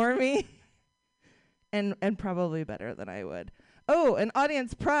question for me. and probably better than I would. Oh, an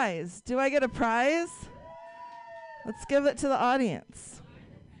audience prize. Do I get a prize? Let's give it to the audience.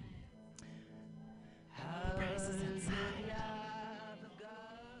 The prize is inside.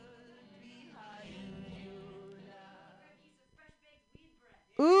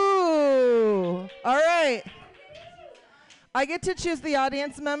 Ooh, all right. I get to choose the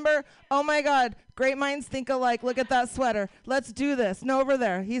audience member. Oh my God, great minds think alike. Look at that sweater. Let's do this. No, over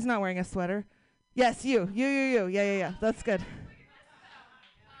there. He's not wearing a sweater. Yes, you. Yeah. That's good.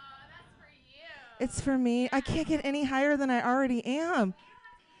 It's for me. I can't get any higher than I already am.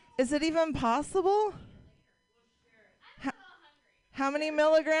 Is it even possible? How many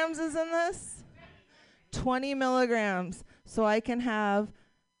milligrams is in this? 20 milligrams. so I can have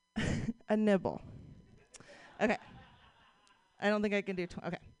a nibble. Okay. I don't think I can do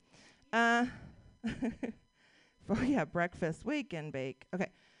okay. Oh yeah, breakfast, wake and bake. Okay.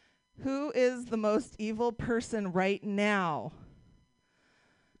 Who is the most evil person right now?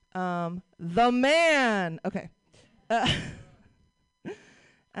 The man. Okay.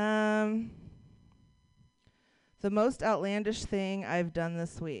 The most outlandish thing I've done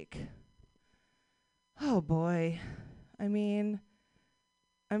this week. Oh boy. I mean,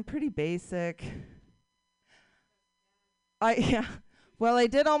 I'm pretty basic. Yeah. Well, I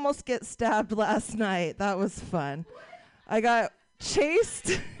did almost get stabbed last night. That was fun. I got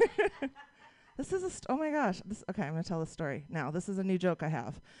chased. This is oh my gosh. Okay, I'm going to tell the story now. This is a new joke I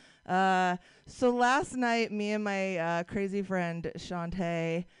have. So last night, me and my crazy friend,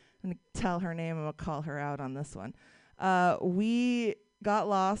 Shantae, I'm going to tell her name. I'm going to call her out on this one. We got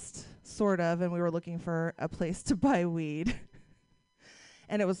lost, sort of, and we were looking for a place to buy weed.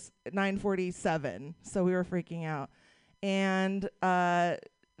 And it was 9:47, so we were freaking out. And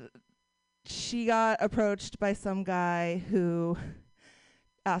she got approached by some guy who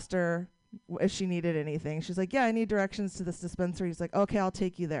asked her if she needed anything. She's like, yeah, I need directions to this dispensary. He's like, okay, I'll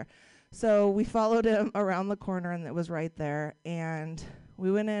take you there. So we followed him around the corner, and it was right there. And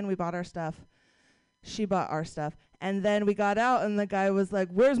we went in, we bought our stuff. She bought our stuff. And then we got out, and the guy was like,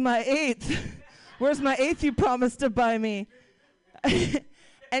 where's my eighth? Where's my eighth you promised to buy me?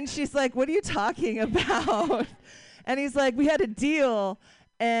 And she's like, what are you talking about? And he's like, we had a deal.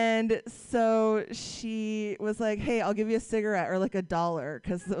 And so she was like, hey, I'll give you a cigarette or like $1,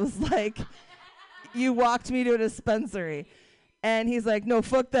 because it was like, you walked me to a dispensary. And he's like, no,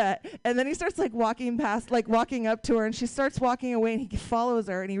 fuck that. And then he starts like walking up to her, and she starts walking away, and he follows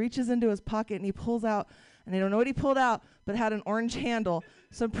her, and he reaches into his pocket, and he pulls out, and I don't know what he pulled out, but it had an orange handle.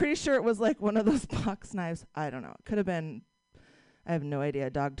 So I'm pretty sure it was like one of those box knives. I don't know. It could have been, I have no idea, a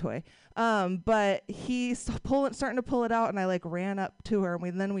dog toy. But he's starting to pull it out, and I like ran up to her,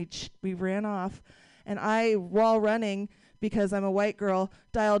 and we ran off. And I, while running, because I'm a white girl,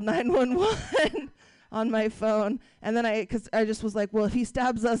 dialed 911 on my phone. And then because I just was like, well, if he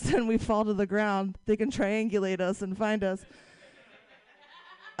stabs us and we fall to the ground, they can triangulate us and find us.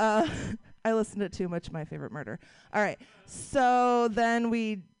 I listened to Too Much, My Favorite Murder. All right. So then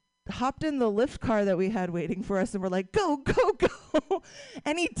we hopped in the Lyft car that we had waiting for us, and we're like, go, go, go.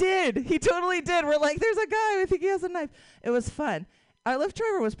 And he did. He totally did. We're like, there's a guy. I think he has a knife. It was fun. Our Lyft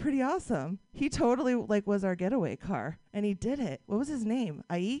driver was pretty awesome. He totally was our getaway car, and he did it. What was his name?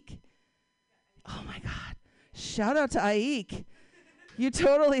 Aik? Oh, my God. Shout out to Aik. You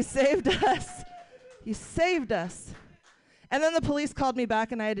totally saved us. You saved us. And then the police called me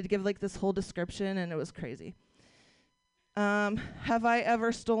back, and I had to give this whole description, and it was crazy. Have I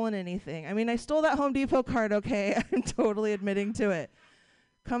ever stolen anything? I mean, I stole that Home Depot card, okay? I'm totally admitting to it.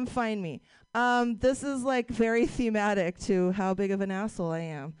 Come find me. This is very thematic to how big of an asshole I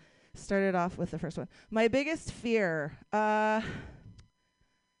am. Started off with the first one. My biggest fear,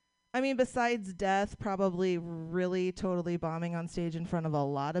 besides death, probably really totally bombing on stage in front of a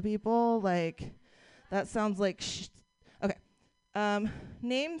lot of people. That sounds like okay.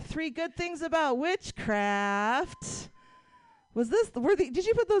 Name 3 good things about witchcraft. Did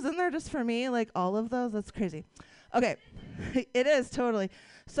you put those in there just for me? All of those? That's crazy. Okay. It is totally.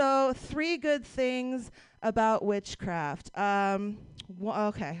 So 3 good things about witchcraft.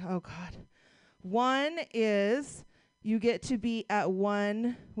 Okay. Oh God. One is you get to be at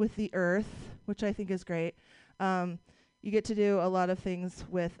one with the earth, which I think is great. You get to do a lot of things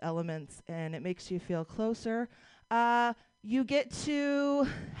with elements, and it makes you feel closer. You get to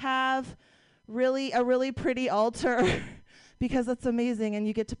have a really pretty altar because that's amazing, and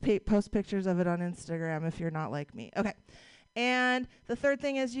you get to post pictures of it on Instagram if you're not like me. Okay. And the third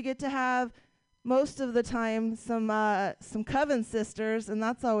thing is you get to have, most of the time, some coven sisters, and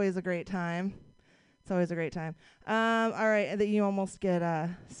that's always a great time. It's always a great time. All right, and that you almost get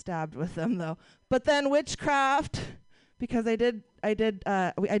stabbed with them, though. But then witchcraft, because I did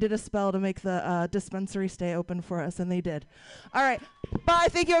a spell to make the dispensary stay open for us, and they did. All right, bye.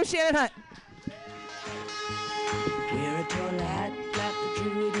 Thank you. I'm Shannon Hunt.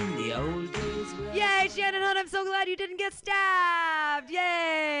 Yay, Shannon Hunt, I'm so glad you didn't get stabbed.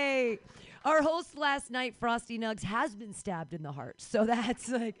 Yay. Our host last night, Frosty Nuggs, has been stabbed in the heart. So that's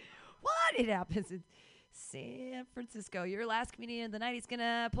what? It happens in San Francisco. Your last comedian of the night. He's going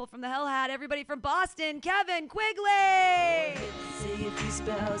to pull from the hell hat. Everybody from Boston, Kevin Quigley. See a few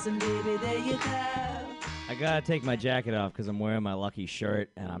spells and baby, there you go. I got to take my jacket off because I'm wearing my lucky shirt,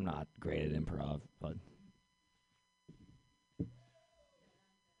 and I'm not great at improv, but...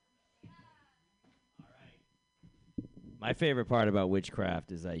 My favorite part about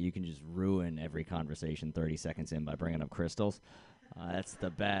witchcraft is that you can just ruin every conversation 30 seconds in by bringing up crystals. That's the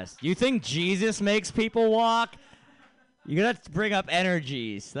best. You think Jesus makes people walk? You're going to have to bring up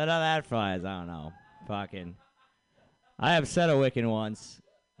energies. That flies. I don't know. Fucking. I upset a Wiccan once.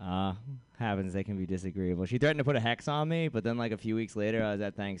 Happens, they can be disagreeable. She threatened to put a hex on me, but then like a few weeks later, I was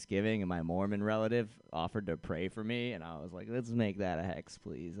at Thanksgiving, and my Mormon relative offered to pray for me, and I was like, let's make that a hex,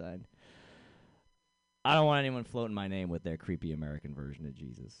 please. I don't want anyone floating my name with their creepy American version of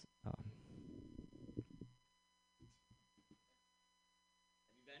Jesus. Have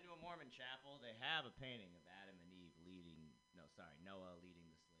you been to a Mormon chapel? They have a painting of Adam and Eve Noah leading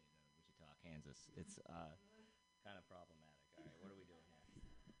the slave out of Wichita, Kansas. It's kind of problematic. All right, what are we doing here?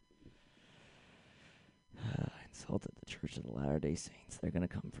 I insulted the Church of the Latter-day Saints. They're going to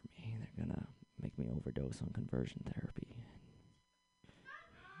come for me. They're going to make me overdose on conversion therapy.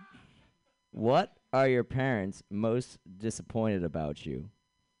 What are your parents most disappointed about you?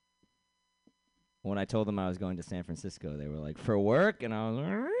 When I told them I was going to San Francisco, they were like, for work? And I was like,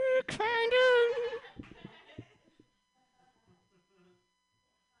 kind of.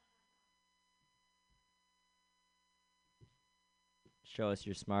 Show us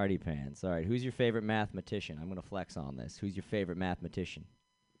your smarty pants. All right, who's your favorite mathematician? I'm going to flex on this. Who's your favorite mathematician?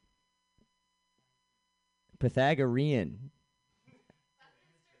 Pythagorean.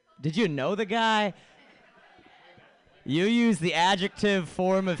 Did you know the guy? You use the adjective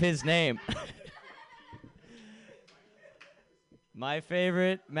form of his name. My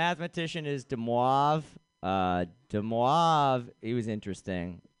favorite mathematician is Demoivre. Demoivre, he was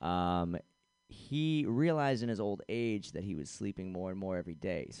interesting. He realized in his old age that he was sleeping more and more every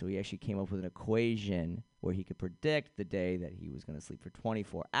day. So he actually came up with an equation where he could predict the day that he was going to sleep for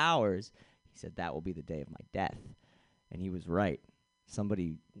 24 hours. He said, that will be the day of my death. And he was right.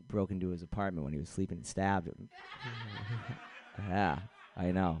 Somebody broke into his apartment when he was sleeping and stabbed him. Yeah,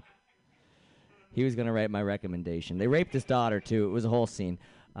 I know. He was going to write my recommendation. They raped his daughter, too. It was a whole scene.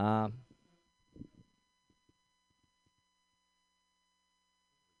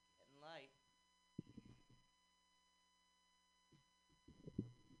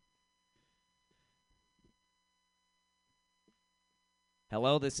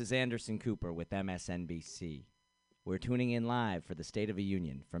 Hello, this is Anderson Cooper with MSNBC. We're tuning in live for the State of the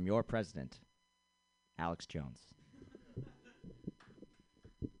Union from your president, Alex Jones.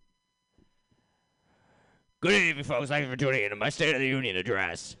 Good evening, folks. Thank you for tuning in to my State of the Union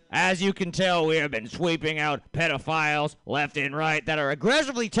address. As you can tell, we have been sweeping out pedophiles left and right that are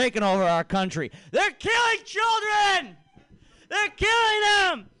aggressively taking over our country. They're killing children! They're killing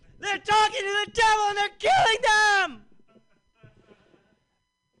them! They're talking to the devil and they're killing them!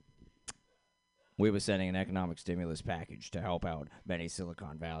 We were sending an economic stimulus package to help out many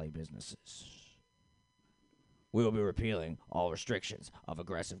Silicon Valley businesses. We will be repealing all restrictions of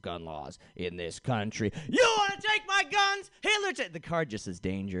aggressive gun laws in this country. You want to take my guns? Hitler the card just says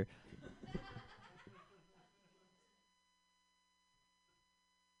danger.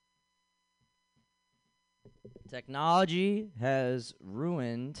 Technology has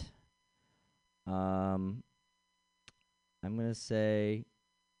ruined, I'm going to say,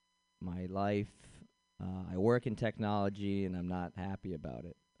 my life. I work in technology, and I'm not happy about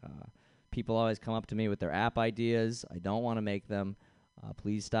it. People always come up to me with their app ideas. I don't want to make them.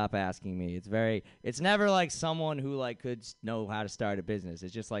 Please stop asking me. It's never like someone who could know how to start a business.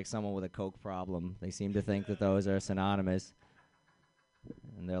 It's just like someone with a coke problem. They seem to think that those are synonymous.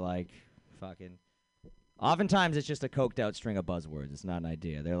 And they're like, fucking. Oftentimes, it's just a coked out string of buzzwords. It's not an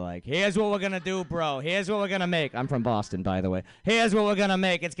idea. They're like, here's what we're going to do, bro. Here's what we're going to make. I'm from Boston, by the way. Here's what we're going to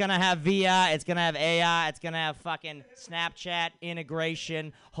make. It's going to have VR. It's going to have AI. It's going to have fucking Snapchat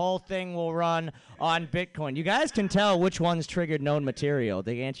integration. Whole thing will run on Bitcoin. You guys can tell which one's triggered known material.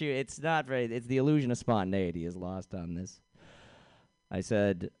 Can't you? It's not very. It's the illusion of spontaneity is lost on this. I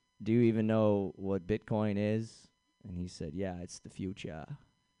said, do you even know what Bitcoin is? And he said, yeah, it's the future.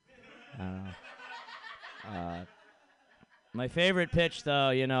 I don't know. My favorite pitch,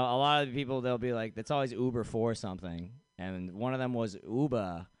 though, a lot of people, they'll be like, that's always Uber for something. And one of them was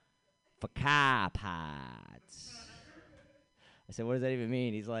Uber for car parts. I said, what does that even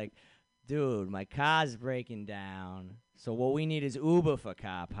mean? He's like, dude, my car's breaking down. So what we need is Uber for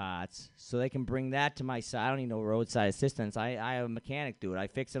car parts so they can bring that to my side. I don't need no roadside assistance. I have a mechanic, dude. I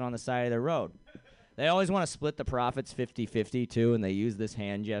fix it on the side of the road. They always want to split the profits 50-50, too, and they use this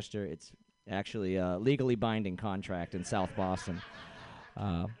hand gesture. It's actually a legally binding contract in South Boston.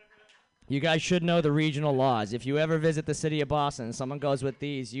 You guys should know the regional laws. If you ever visit the city of Boston and someone goes with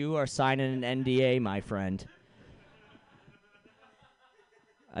these, you are signing an NDA, my friend.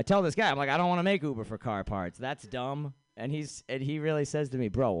 I tell this guy, I'm like, I don't want to make Uber for car parts. That's dumb. And he really says to me,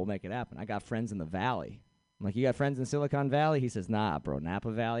 bro, we'll make it happen. I got friends in the Valley. I'm like, you got friends in Silicon Valley? He says, nah, bro, Napa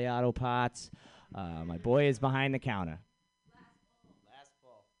Valley Auto Pots. My boy is behind the counter. Last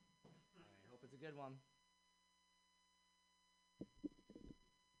pull. I hope it's a good one.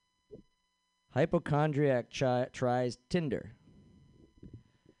 Hypochondriac tries Tinder.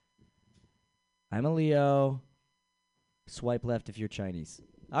 I'm a Leo. Swipe left if you're Chinese.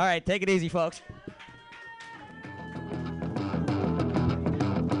 All right, take it easy, folks.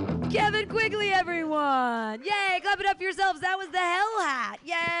 Kevin Quigley, everyone. Yay, clap it up for yourselves. That was the Hell Hat.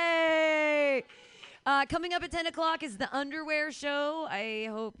 Yay. Coming up at 10 o'clock is the Underwear Show. I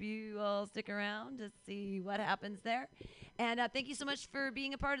hope you all stick around to see what happens there. And thank you so much for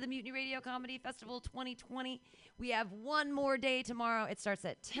being a part of the Mutiny Radio Comedy Festival 2020. We have one more day tomorrow. It starts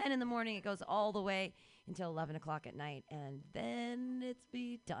at 10 in the morning. It goes all the way until 11 o'clock at night, and then it's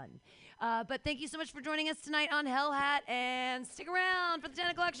be done. But thank you so much for joining us tonight on Hell Hat, and stick around for the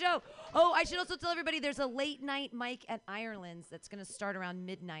 10 o'clock show. Oh, I should also tell everybody there's a late night mic at Ireland's that's going to start around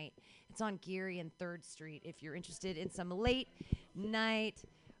midnight. It's on Geary and 3rd Street if you're interested in some late night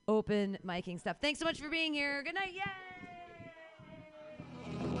open miking stuff. Thanks so much for being here. Good night. Yay!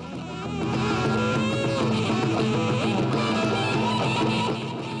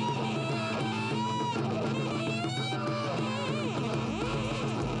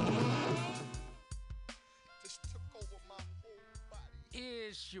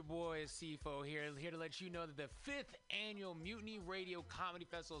 It's your boy CFO here to let you know that the 5th annual Mutiny Radio Comedy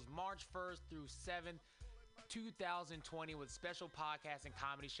Festival is March 1st through 7th, 2020, with special podcasts and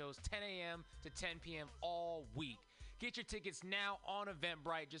comedy shows 10 a.m. to 10 p.m. all week. Get your tickets now on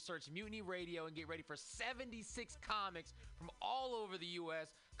Eventbrite. Just search Mutiny Radio and get ready for 76 comics from all over the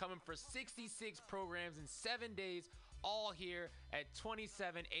U.S. coming for 66 programs in 7 days, all here at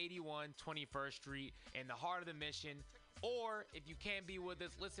 2781 21st Street in the heart of the Mission. Or if you can't be with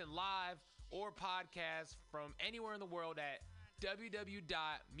us, listen live or podcast from anywhere in the world at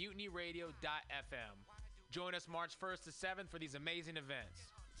www.mutinyradio.fm. Join us March 1st to 7th for these amazing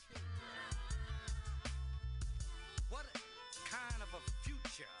events. What kind of a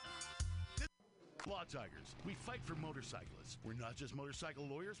future? Law Tigers, we fight for motorcyclists. We're not just motorcycle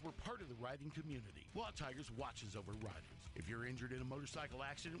lawyers, we're part of the riding community. Law Tigers watches over riders. If you're injured in a motorcycle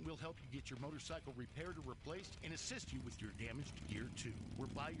accident, we'll help you get your motorcycle repaired or replaced and assist you with your damaged gear too. We're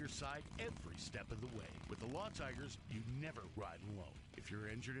by your side every step of the way. With the Law Tigers, you never ride alone. If you're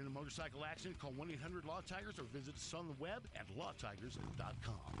injured in a motorcycle accident, call 1-800-LAW-TIGERS or visit us on the web at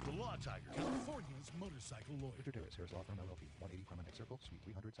lawtigers.com. The Law Tigers, California's motorcycle lawyer. Mr. Terrace, Harris Law Firm LLP, 180 Promenade Circle, Suite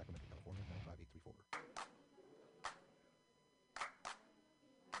 300, Sacramento, California, 95834.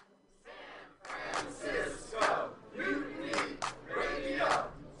 Francisco, Mutiny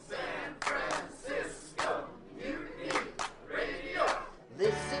Radio. San Francisco, Mutiny Radio.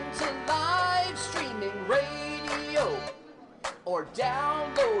 Listen to live streaming radio or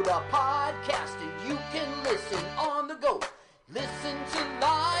download a podcast and you can listen on the go. Listen to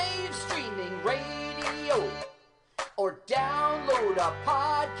live streaming radio or download a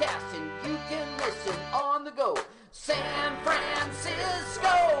podcast and you can listen on the go. San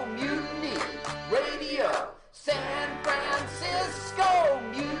Francisco Mutiny Radio. San Francisco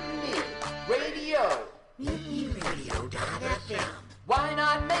Mutiny Radio. MutinyRadio.fm. Why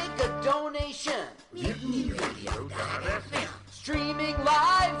not make a donation? MutinyRadio.fm. Streaming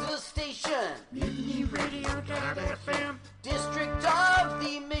live the station. MutinyRadio.fm. District of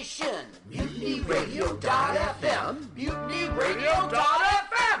the Mission. MutinyRadio.fm.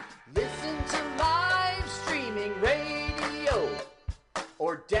 MutinyRadio.fm. Listen to live streaming radio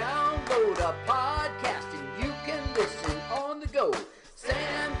or download a podcast and you can listen on the go.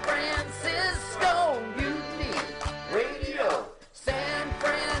 San Francisco Mutiny Radio. San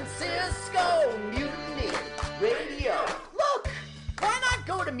Francisco Mutiny Radio. Look, why not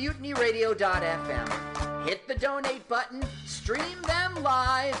go to mutinyradio.fm? Hit the donate button, stream them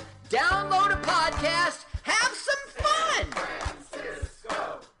live, download a podcast, have some fun!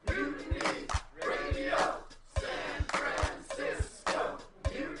 Francisco Mutiny Radio. San Francisco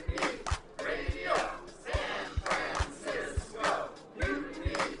Mutiny Radio. San Francisco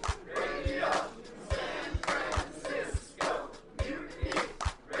Mutiny Radio. San Francisco Mutiny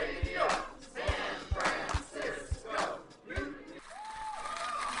Radio. San Francisco Mutiny.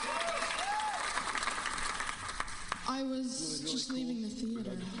 I was just leaving the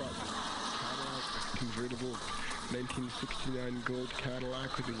theater. Convertible 1969 gold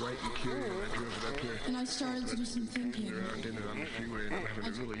Cadillac with the white interior. I drove it up here. And I started to do some thinking. Around in it on the freeway, and I'm having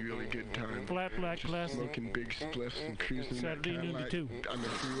a really, really good time. Flat black Just classic. smoking big spliffs and cruising Saturday that noon to Cadillac 2. on the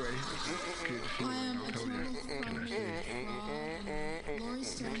freeway. Good feeling, I am I'll a tell total you. Can I say? fraud. Lori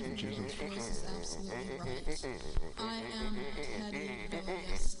Stone's voice is absolutely right. I am petty,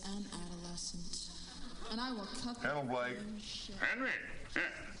 rebellious, and adolescent. And I will cut the Hello, Blake. shit. Henry, yeah,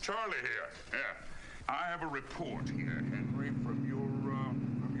 Charlie here. Yeah, I have a report here, Henry, from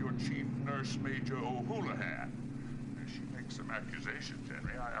your chief nurse, Major O'Houlihan. She makes some accusations,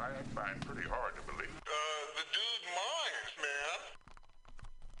 Henry. I find pretty hard to believe. The dude minds, man.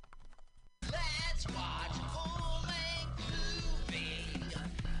 Let's watch a full-length movie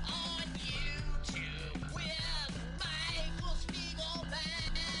on YouTube with Michael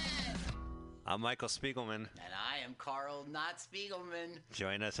Spiegelman. I'm Michael Spiegelman. And I am Carl Not Spiegelman.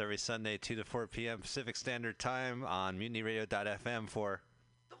 Join us every Sunday, 2 to 4 p.m. Pacific Standard Time on MutinyRadio.fm for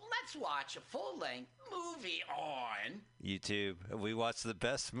Let's watch a full-length movie on... YouTube. We watch the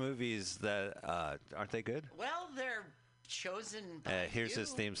best movies that, aren't they good? Well, they're chosen by Here's you.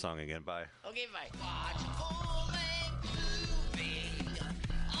 his theme song again. Bye. Okay, bye. Watch a full-length movie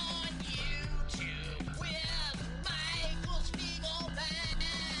on YouTube with Michael Spiegelman.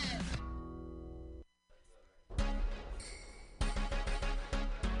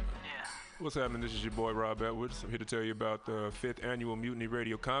 What's happening? This is your boy Rob Edwards. I'm here to tell you about the 5th Annual Mutiny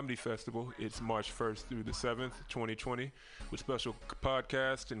Radio Comedy Festival. It's March 1st through the 7th, 2020, with special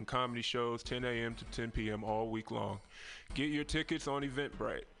podcasts and comedy shows 10 a.m. to 10 p.m. all week long. Get your tickets on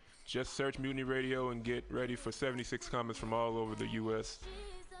Eventbrite. Just search Mutiny Radio and get ready for 76 comics from all over the U.S.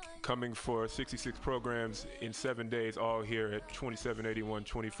 coming for 66 programs in 7 days, all here at 2781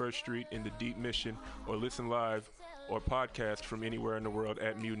 21st Street in the Deep Mission, or listen live or podcast from anywhere in the world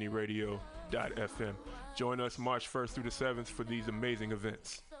at MutinyRadio.fm. Join us March 1st through the 7th for these amazing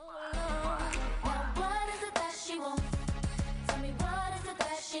events. What is it that she wants? Tell me what is it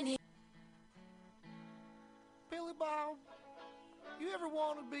that she needs? Billy Bob, you ever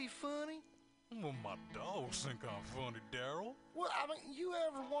want to be funny? Well, my dogs think I'm funny, Daryl. Well, I mean, you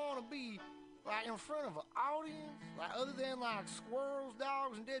ever want to be, like, in front of an audience? Like, other than, like, squirrels,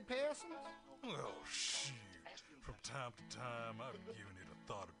 dogs, and dead peasants? Oh, shit. From time to time, I've given it a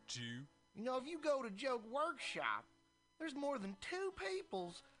thought or two. You know, if you go to Joke Workshop, there's more than 2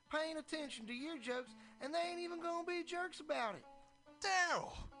 peoples paying attention to your jokes, and they ain't even gonna be jerks about it.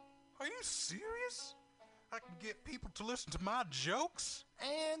 Daryl, are you serious? I can get people to listen to my jokes?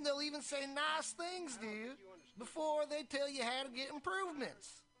 And they'll even say nice things to you before they tell you how to get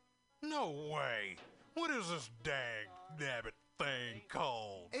improvements. No way. What is this dag-nabbit thing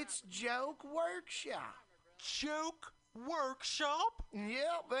called? It's Joke Workshop. Joke Workshop?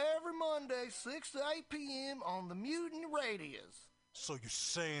 Yep, every Monday, 6 to 8 p.m. on the Mutiny Radios. So you're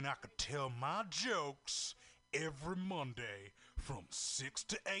saying I could tell my jokes every Monday from 6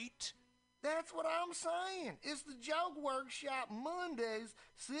 to 8? That's what I'm saying. It's the Joke Workshop Mondays,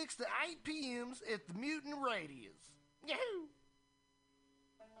 6 to 8 p.m. at the Mutiny Radios. Yahoo!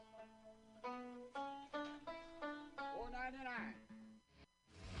 $4.99.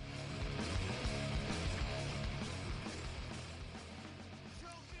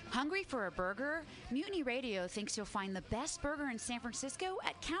 Hungry for a burger? Mutiny Radio thinks you'll find the best burger in San Francisco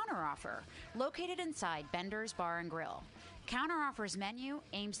at Counteroffer, located inside Bender's Bar and Grill. Counteroffer's menu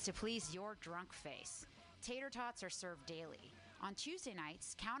aims to please your drunk face. Tater tots are served daily. On Tuesday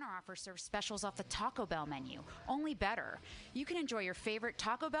nights, Counteroffer serves specials off the Taco Bell menu, only better. You can enjoy your favorite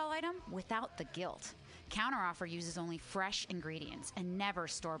Taco Bell item without the guilt. Counteroffer uses only fresh ingredients and never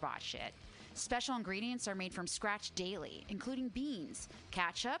store-bought shit. Special ingredients are made from scratch daily, including beans,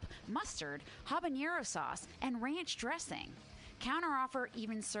 ketchup, mustard, habanero sauce, and ranch dressing. Counteroffer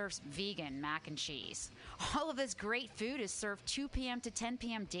even serves vegan mac and cheese. All of this great food is served 2 p.m. to 10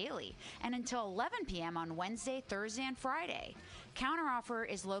 p.m. daily and until 11 p.m. on Wednesday, Thursday, and Friday. Counteroffer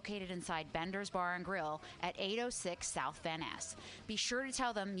is located inside Bender's Bar and Grill at 806 South Van Ness. Be sure to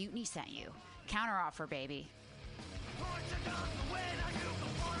tell them Mutiny sent you. Counteroffer, baby.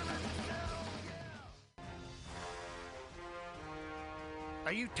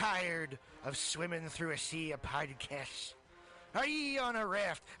 Are you tired of swimming through a sea of podcasts? Are ye on a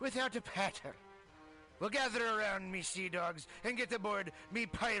raft without a paddle? Well, gather around me, sea dogs, and get aboard me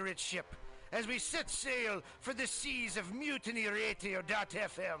pirate ship as we set sail for the seas of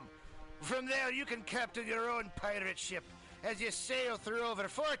MutinyRadio.fm. From there, you can captain your own pirate ship as you sail through over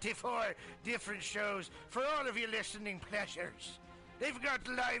 44 different shows for all of your listening pleasures. They've got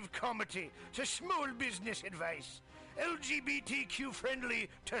live comedy to small business advice, LGBTQ friendly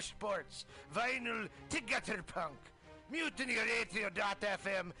to sports, vinyl to gutter punk.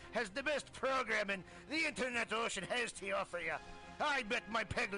 MutinyRadio.fm has the best programming the internet ocean has to offer you. I bet my peg